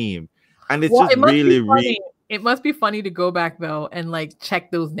same. And it's just really. It must be funny to go back though and like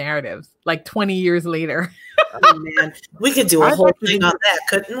check those narratives like 20 years later. Oh man, we could do a whole thing on that,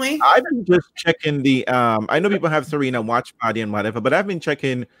 couldn't we? I've been just checking the I know people have Serena watch party and whatever, but I've been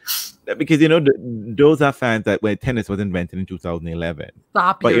checking because those are fans that when tennis was invented in 2011.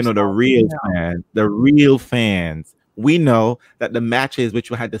 But the real fans, we know that the matches which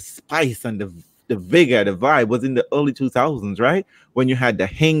had the spice and the vigor, the vibe was in the early 2000s, right? When you had the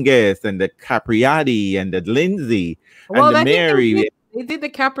Hingis and the Capriati and the Lindsay and the Mary. They did the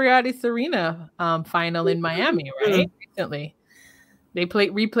Capriati Serena final in Miami, right? Recently. They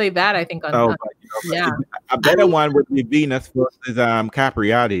replayed that, I think, on yeah. A better one would be Venus versus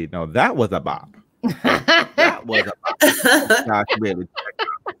Capriati. No, that was a bop. That was a bop. Gosh, really.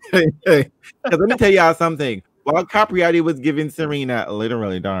 Let me tell y'all something. While Capriati was giving Serena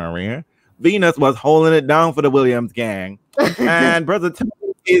literally diarrhea, Venus was holding it down for the Williams gang. And Brother Tony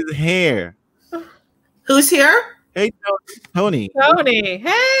is here. Who's here? Hey, Tony. Tony.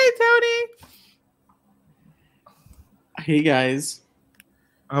 Hey, Tony. Hey, guys.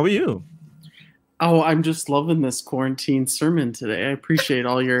 How are you? Oh, I'm just loving this quarantine sermon today. I appreciate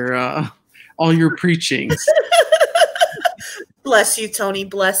all your preachings. Bless you, Tony.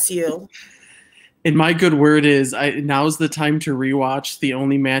 Bless you. And my good word is now's the time to rewatch the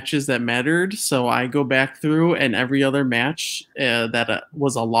only matches that mattered. So I go back through, and every other match that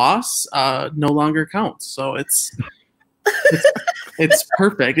was a loss no longer counts. So it's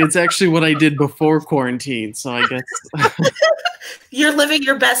perfect. It's actually what I did before quarantine. So I guess you're living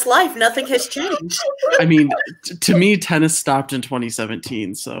your best life. Nothing has changed. I mean, to me, tennis stopped in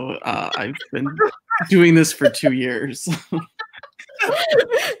 2017. So I've been doing this for 2 years.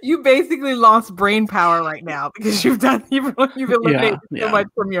 You basically lost brain power right now because you've eliminated so much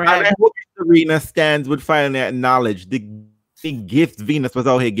from your head. I hope Serena stands would finally acknowledge the gifts Venus was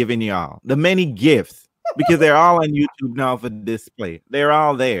out here giving y'all. The many gifts, because they're all on YouTube now for display. They're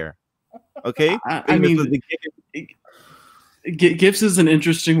all there. Okay? I mean, gifts is an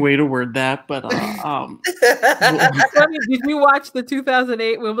interesting way to word that, but did you watch the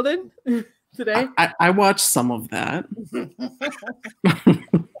 2008 Wimbledon today? I watched some of that.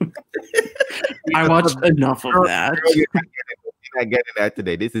 I watched enough of that. You're not getting that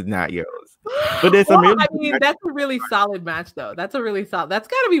today. This is not yours. But there's some. I mean, that's a really solid match, though. That's got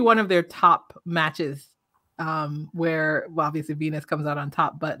to be one of their top matches. Where obviously Venus comes out on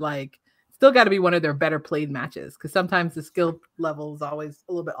top, but like still got to be one of their better played matches because sometimes the skill level is always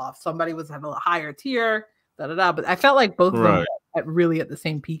a little bit off. Somebody was having a higher tier, but I felt like both of them were at the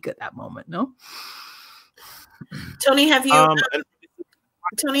same peak at that moment. No, Tony, have you added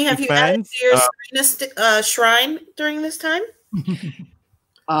to your Serena shrine during this time?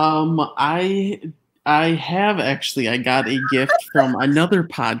 I have actually. I got a gift from another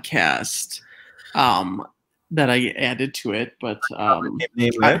podcast that I added to it, but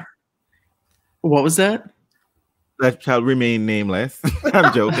what was that? That shall remain nameless.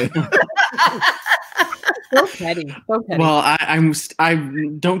 I'm joking. So petty. Well, I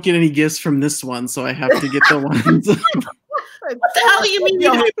don't get any gifts from this one, so I have to get the ones. What the hell do you mean?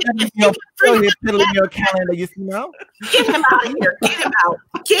 You're fiddling your calendar, you see now? Get him out of here. Get him out.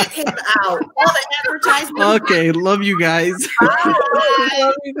 Get him out. All the advertisements. Okay, love you guys.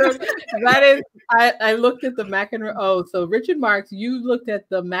 That is, I looked at the McEnroe. Oh, so Richard Marks, you looked at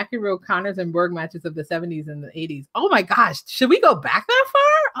the McEnroe, Connors, and Berg matches of the 70s and the 80s. Oh my gosh, should we go back that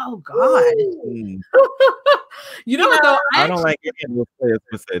far? Oh God. You know what though? I don't like any of those players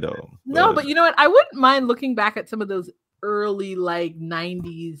per se though. No, but you know what? I wouldn't mind looking back at some of those early like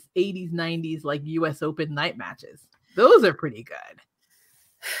 80s, 90s like US Open night matches. Those are pretty good.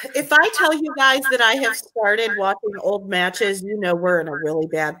 If I tell you guys that I have started watching old matches, you know we're in a really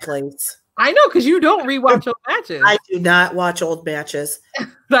bad place. I know, because you don't rewatch old matches. I do not watch old matches.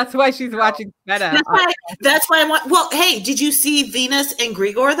 That's why she's watching Feta. That's why I want. Well, hey, did you see Venus and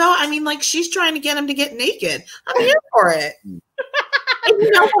Grigor though? I mean, like she's trying to get him to get naked. I'm here for it. And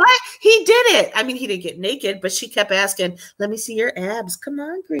you know what? He did it. I mean, he didn't get naked, but she kept asking, "Let me see your abs. Come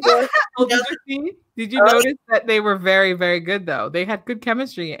on, Grigor." Did you notice that they were very, very good though? They had good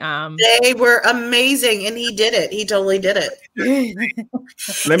chemistry. They were amazing, and he did it. He totally did it.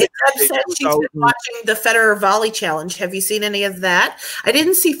 Let me said she's been watching the Federer volley challenge. Have you seen any of that? I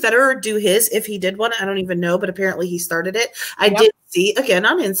didn't see Federer do his. If he did one, I don't even know, but apparently he started it. I did see again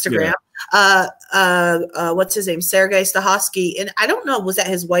on Instagram. What's his name? Sergei Stahovsky, and I don't know, was that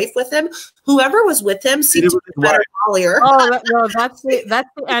his wife with him? Whoever was with him seemed to be a better volleyer. Oh no, that's the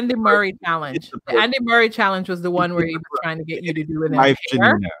Andy Murray challenge. The Andy Murray challenge was the one where he was trying to get you to do it in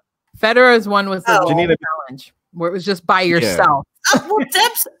pair. Federer's one was the challenge where it was just by yourself.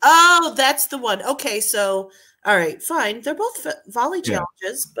 That's the one. Okay, so all right, fine. They're both volley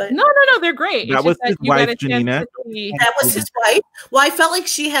challenges, but no, they're great. That was his wife, Janina. That was his wife. Well, I felt like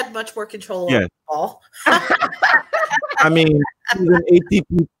she had much more control over the ball. I mean,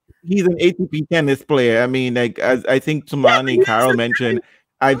 he's an ATP tennis player. I mean, like as I think Tumani and Carol mentioned,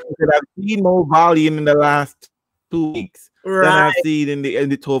 I've seen more volley in the last 2 weeks than I've seen in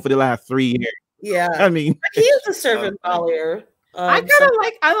the tour for the last 3 years. Yeah, I mean, he is a servant volleyer. I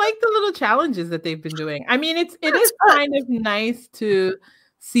like the little challenges that they've been doing. I mean, it is kind of nice to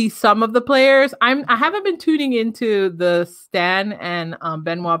see some of the players. I haven't been tuning into the Stan and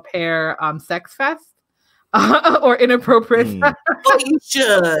Benoit pair sex fest or inappropriate. Oh, you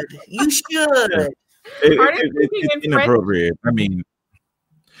should. It's inappropriate. I mean,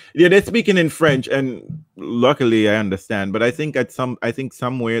 they're speaking in French, and luckily I understand. But I think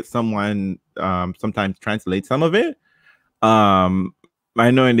somewhere someone sometimes translates some of it. I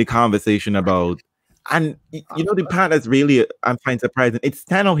know in the conversation about, and you know, the part that's really I find surprising, it's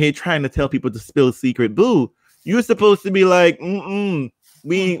Stan O'Haire trying to tell people to spill secret. Boo, you're supposed to be like,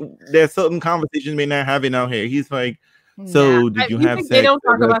 there's certain conversations we're not having out here. He's like, so did you have sex? They don't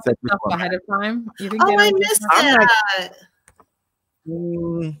talk about this stuff ahead of time. I missed that.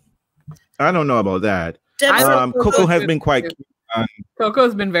 I don't know about that. Coco has been quite cute.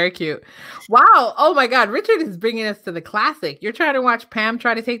 Coco's been very cute. Wow. Oh my God. Richard is bringing us to the classic. You're trying to watch Pam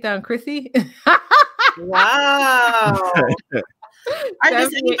try to take down Chrissy? Wow.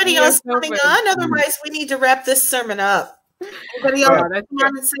 Is anybody else coming on? Otherwise, we need to wrap this sermon up. Anybody else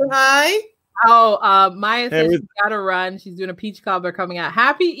want to say hi? Oh, Maya says she's got to run. She's doing a peach cobbler coming out.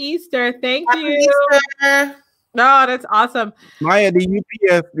 Happy Easter. Thank you. Easter. No, that's awesome. Maya, the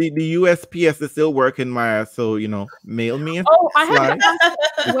UPS, the USPS is still working, Maya. So, you know, mail me. I have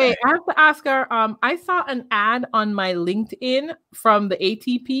to ask her. I saw an ad on my LinkedIn from the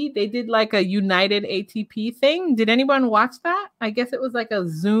ATP. They did like a United ATP thing. Did anyone watch that? I guess it was like a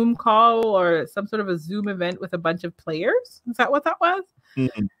Zoom call or some sort of a Zoom event with a bunch of players. Is that what that was?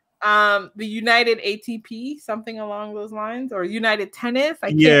 Mm-hmm. The United ATP, something along those lines, or United Tennis. But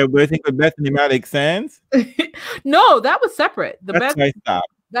I think with Bethany Maddox Sands. No, that was separate. The Bethany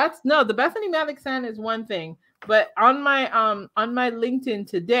Maddox Sands is one thing, but on my LinkedIn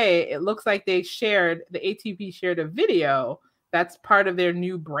today, it looks like the ATP shared a video that's part of their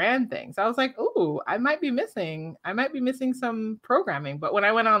new brand thing. So I was like, "Ooh, I might be missing some programming." But when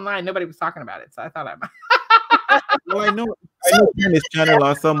I went online, nobody was talking about it, so I thought I might. Well, I know Tennis Channel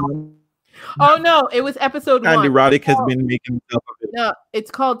or someone. Oh no, it was episode 1. Andy Roddick has been making stuff of it. No,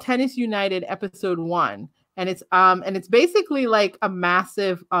 it's called Tennis United episode 1. And it's basically like a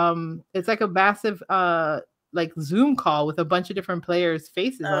massive like Zoom call with a bunch of different players'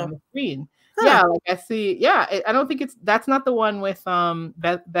 faces on the screen. Huh. Yeah, like I see. Yeah, I don't think that's not the one with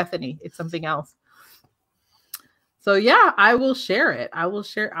Bethany. It's something else. So yeah, I will share it. I'll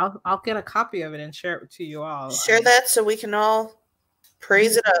get a copy of it and share it to you all. Share that so we can all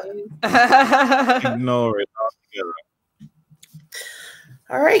praise it up. Ignore it altogether.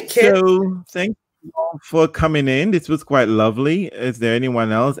 All right, kids. So thank you all for coming in. This was quite lovely. Is there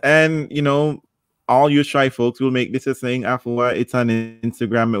anyone else? And you know, all you shy folks will make this a thing afterward. It's on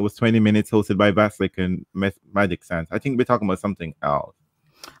Instagram. It was 20 minutes, hosted by Vasek and Magic Sands. I think we're talking about something else.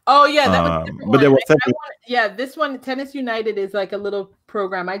 Oh yeah, that was but there was this one, Tennis United, is like a little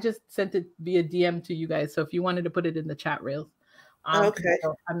program. I just sent it via DM to you guys, so if you wanted to put it in the chat rails. Okay.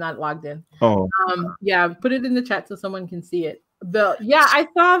 So I'm not logged in. Oh. Yeah, put it in the chat so someone can see it. I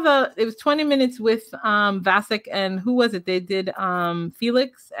saw it was 20 minutes with Vasek and who was it? They did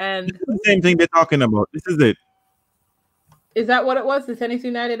Felix and the same thing they're talking about. This is it. Is that what it was? The Tennis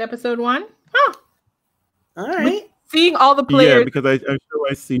United episode 1? Huh. All right. Seeing all the players. Yeah, because I'm sure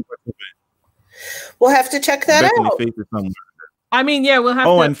I see what's of it. We'll have to check that out. I mean, yeah, we'll have.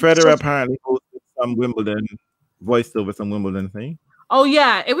 Oh, and Federer apparently hosted some Wimbledon, voiced over some Wimbledon thing. Oh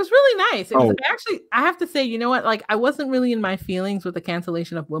yeah, it was really nice. It was actually, I have to say, you know what? Like, I wasn't really in my feelings with the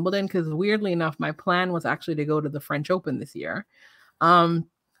cancellation of Wimbledon because, weirdly enough, my plan was actually to go to the French Open this year,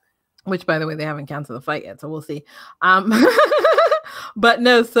 which, by the way, they haven't canceled the fight yet, so we'll see. But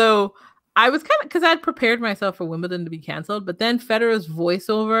no, so I was kind of, because I'd prepared myself for Wimbledon to be canceled, but then Federer's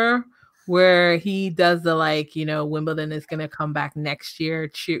voiceover, where he does the like, you know, Wimbledon is going to come back next year.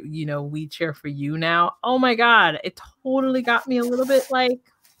 Cheer, you know, we cheer for you now. Oh my God. It totally got me a little bit like,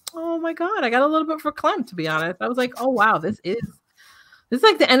 oh my God. I got a little bit verklempt, to be honest. I was like, oh wow, this is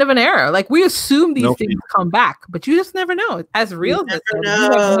like the end of an era. Like, we assume these things come back, but you just never know. As real as you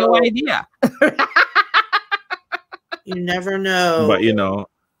have no idea. You never know. But you know,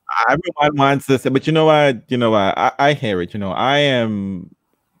 everyone wants to say, but you know what? I hear it. You know,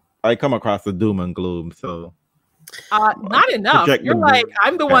 I come across the doom and gloom, so not enough. You're like,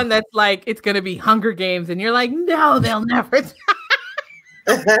 I'm the one that's like, it's gonna be Hunger Games, and you're like, no, they'll never.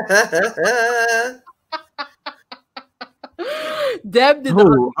 Deb did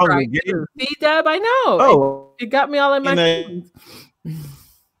the Hunger Games. See, Deb, I know. Oh, it got me all in my feelings.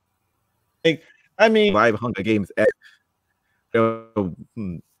 I mean, live Hunger Games. But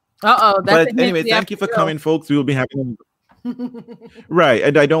anyway, thank you for coming, folks. We will be having. Right,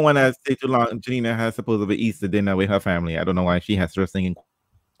 and I don't want to stay too long. Janina has supposedly Easter dinner with her family. I don't know why she has to sing.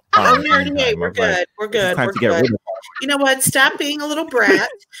 We're good. We're good. You know what? Stop being a little brat.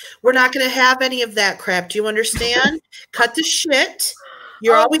 We're not going to have any of that crap. Do you understand? Cut the shit.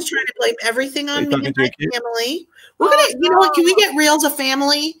 You're always trying to blame everything on me and my family. We're gonna, you know what? Can we get real as a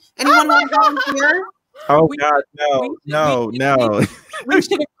family? Anyone want to volunteer? Oh God, no. We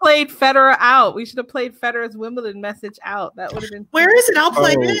should have played Federer out. We should have played Federer's Wimbledon message out. That would have been. Where is it? I'll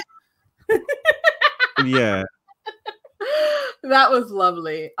play it. Yeah. That was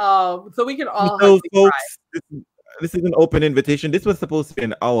lovely. So we can all. So, folks, this is an open invitation. This was supposed to be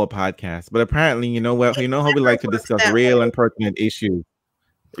an hour podcast, but apparently, you know what? You know how we like to discuss real and pertinent issues.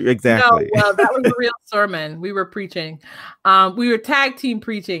 Exactly. No, well, that was a real sermon. We were preaching. We were tag team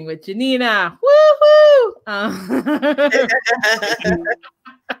preaching with Janina. Woohoo!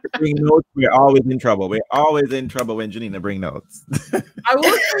 Bring notes. We're always in trouble. We're always in trouble when Janina bring notes. I will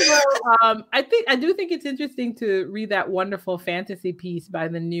say though, I do think it's interesting to read that wonderful fantasy piece by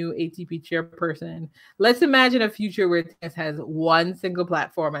the new ATP chairperson. Let's imagine a future where tennis has one single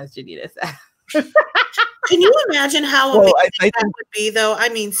platform, as Janina said. Can you imagine how amazing that would be, though? I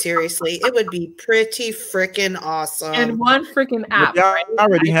mean, seriously, it would be pretty freaking awesome. And one freaking app. They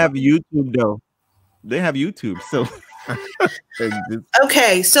already have YouTube, though. They have YouTube, so.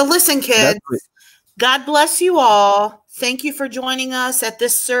 Okay, so listen, kids. God bless you all. Thank you for joining us at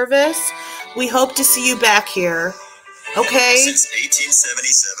this service. We hope to see you back here. Okay. Since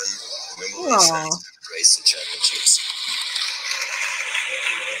 1877, Wimbledon has embraced the championships.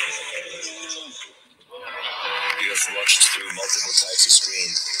 You have watched through multiple types of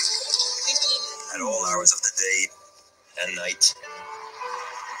screen at all hours of the day and night,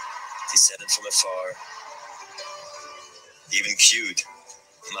 descended from afar, even queued.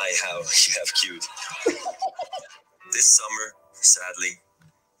 My, how you have queued. This summer, sadly,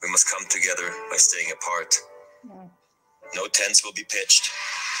 we must come together by staying apart. No tents will be pitched,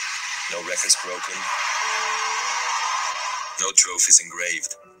 no records broken, no trophies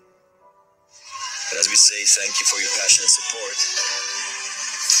engraved. But as we say thank you for your passion and support,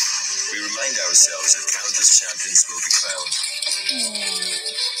 we remind ourselves that countless champions will be crowned.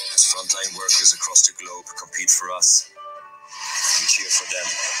 As frontline workers across the globe compete for us, we cheer for them.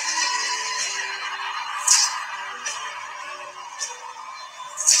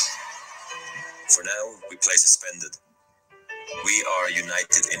 For now, we play suspended. We are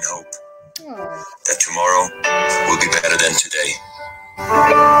united in hope that tomorrow will be better than today.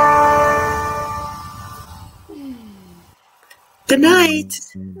 Good night.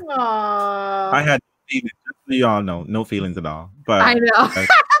 I had feelings, just so y'all know, no feelings at all. But I know.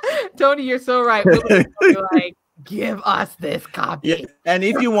 Tony, you're so right. We're like, give us this copy. Yeah. And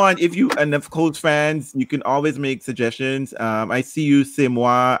if you want, and of course, fans, you can always make suggestions. I see you,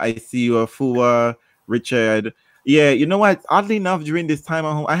 Simwa. I see you, Afua, Richard. Yeah, you know what? Oddly enough, during this time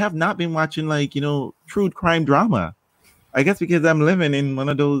at home, I have not been watching true crime drama. I guess because I'm living in one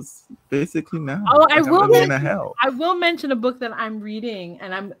of those basically now. Oh, I will mention a book that I'm reading,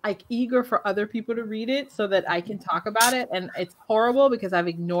 and I'm like eager for other people to read it so that I can talk about it. And it's horrible because I've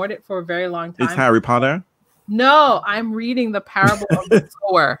ignored it for a very long time. It's Harry Potter? No, I'm reading The Parable of the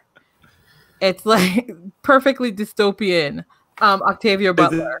Sower. It's like perfectly dystopian. Octavia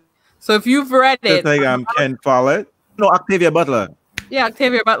Butler. So if you've read it, like Ken Follett. No, Octavia Butler. Yeah,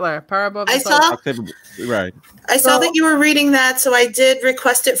 Octavia Butler. Power Above the Soul. Right. I saw that you were reading that, so I did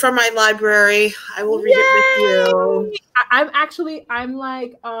request it from my library. I will read it with you.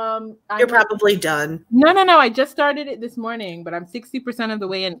 You're probably done. No. I just started it this morning, but I'm 60% of the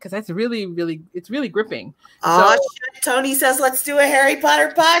way in because it's really gripping. Oh, shit. Tony says, let's do a Harry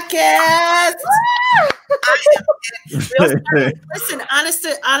Potter podcast. Listen,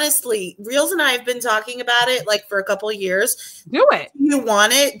 honestly, Reels and I have been talking about it like for a couple of years. Do it. Do you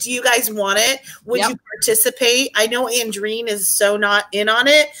want it? Do you guys want it? Would you participate? I know Andreen is so not in on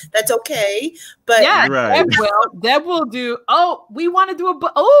it. That's okay. But yeah, right. Deb will do. Oh, we want to do a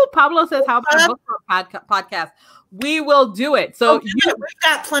book. Oh, Pablo says, how about a book podcast? We will do it. So we've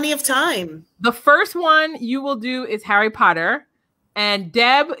got plenty of time. The first one you will do is Harry Potter, and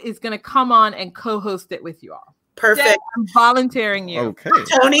Deb is going to come on and co-host it with you all. Perfect. Deb, I'm volunteering you. Okay.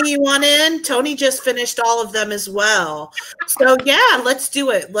 Tony, you want in? Tony just finished all of them as well. So yeah, let's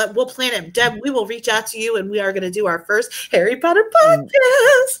do it. We'll plan it. Deb, we will reach out to you and we are going to do our first Harry Potter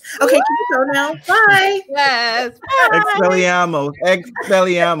podcast. Okay, can you go now? Bye. Yes. Bye.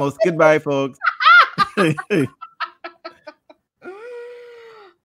 Expelliarmus. Goodbye, folks.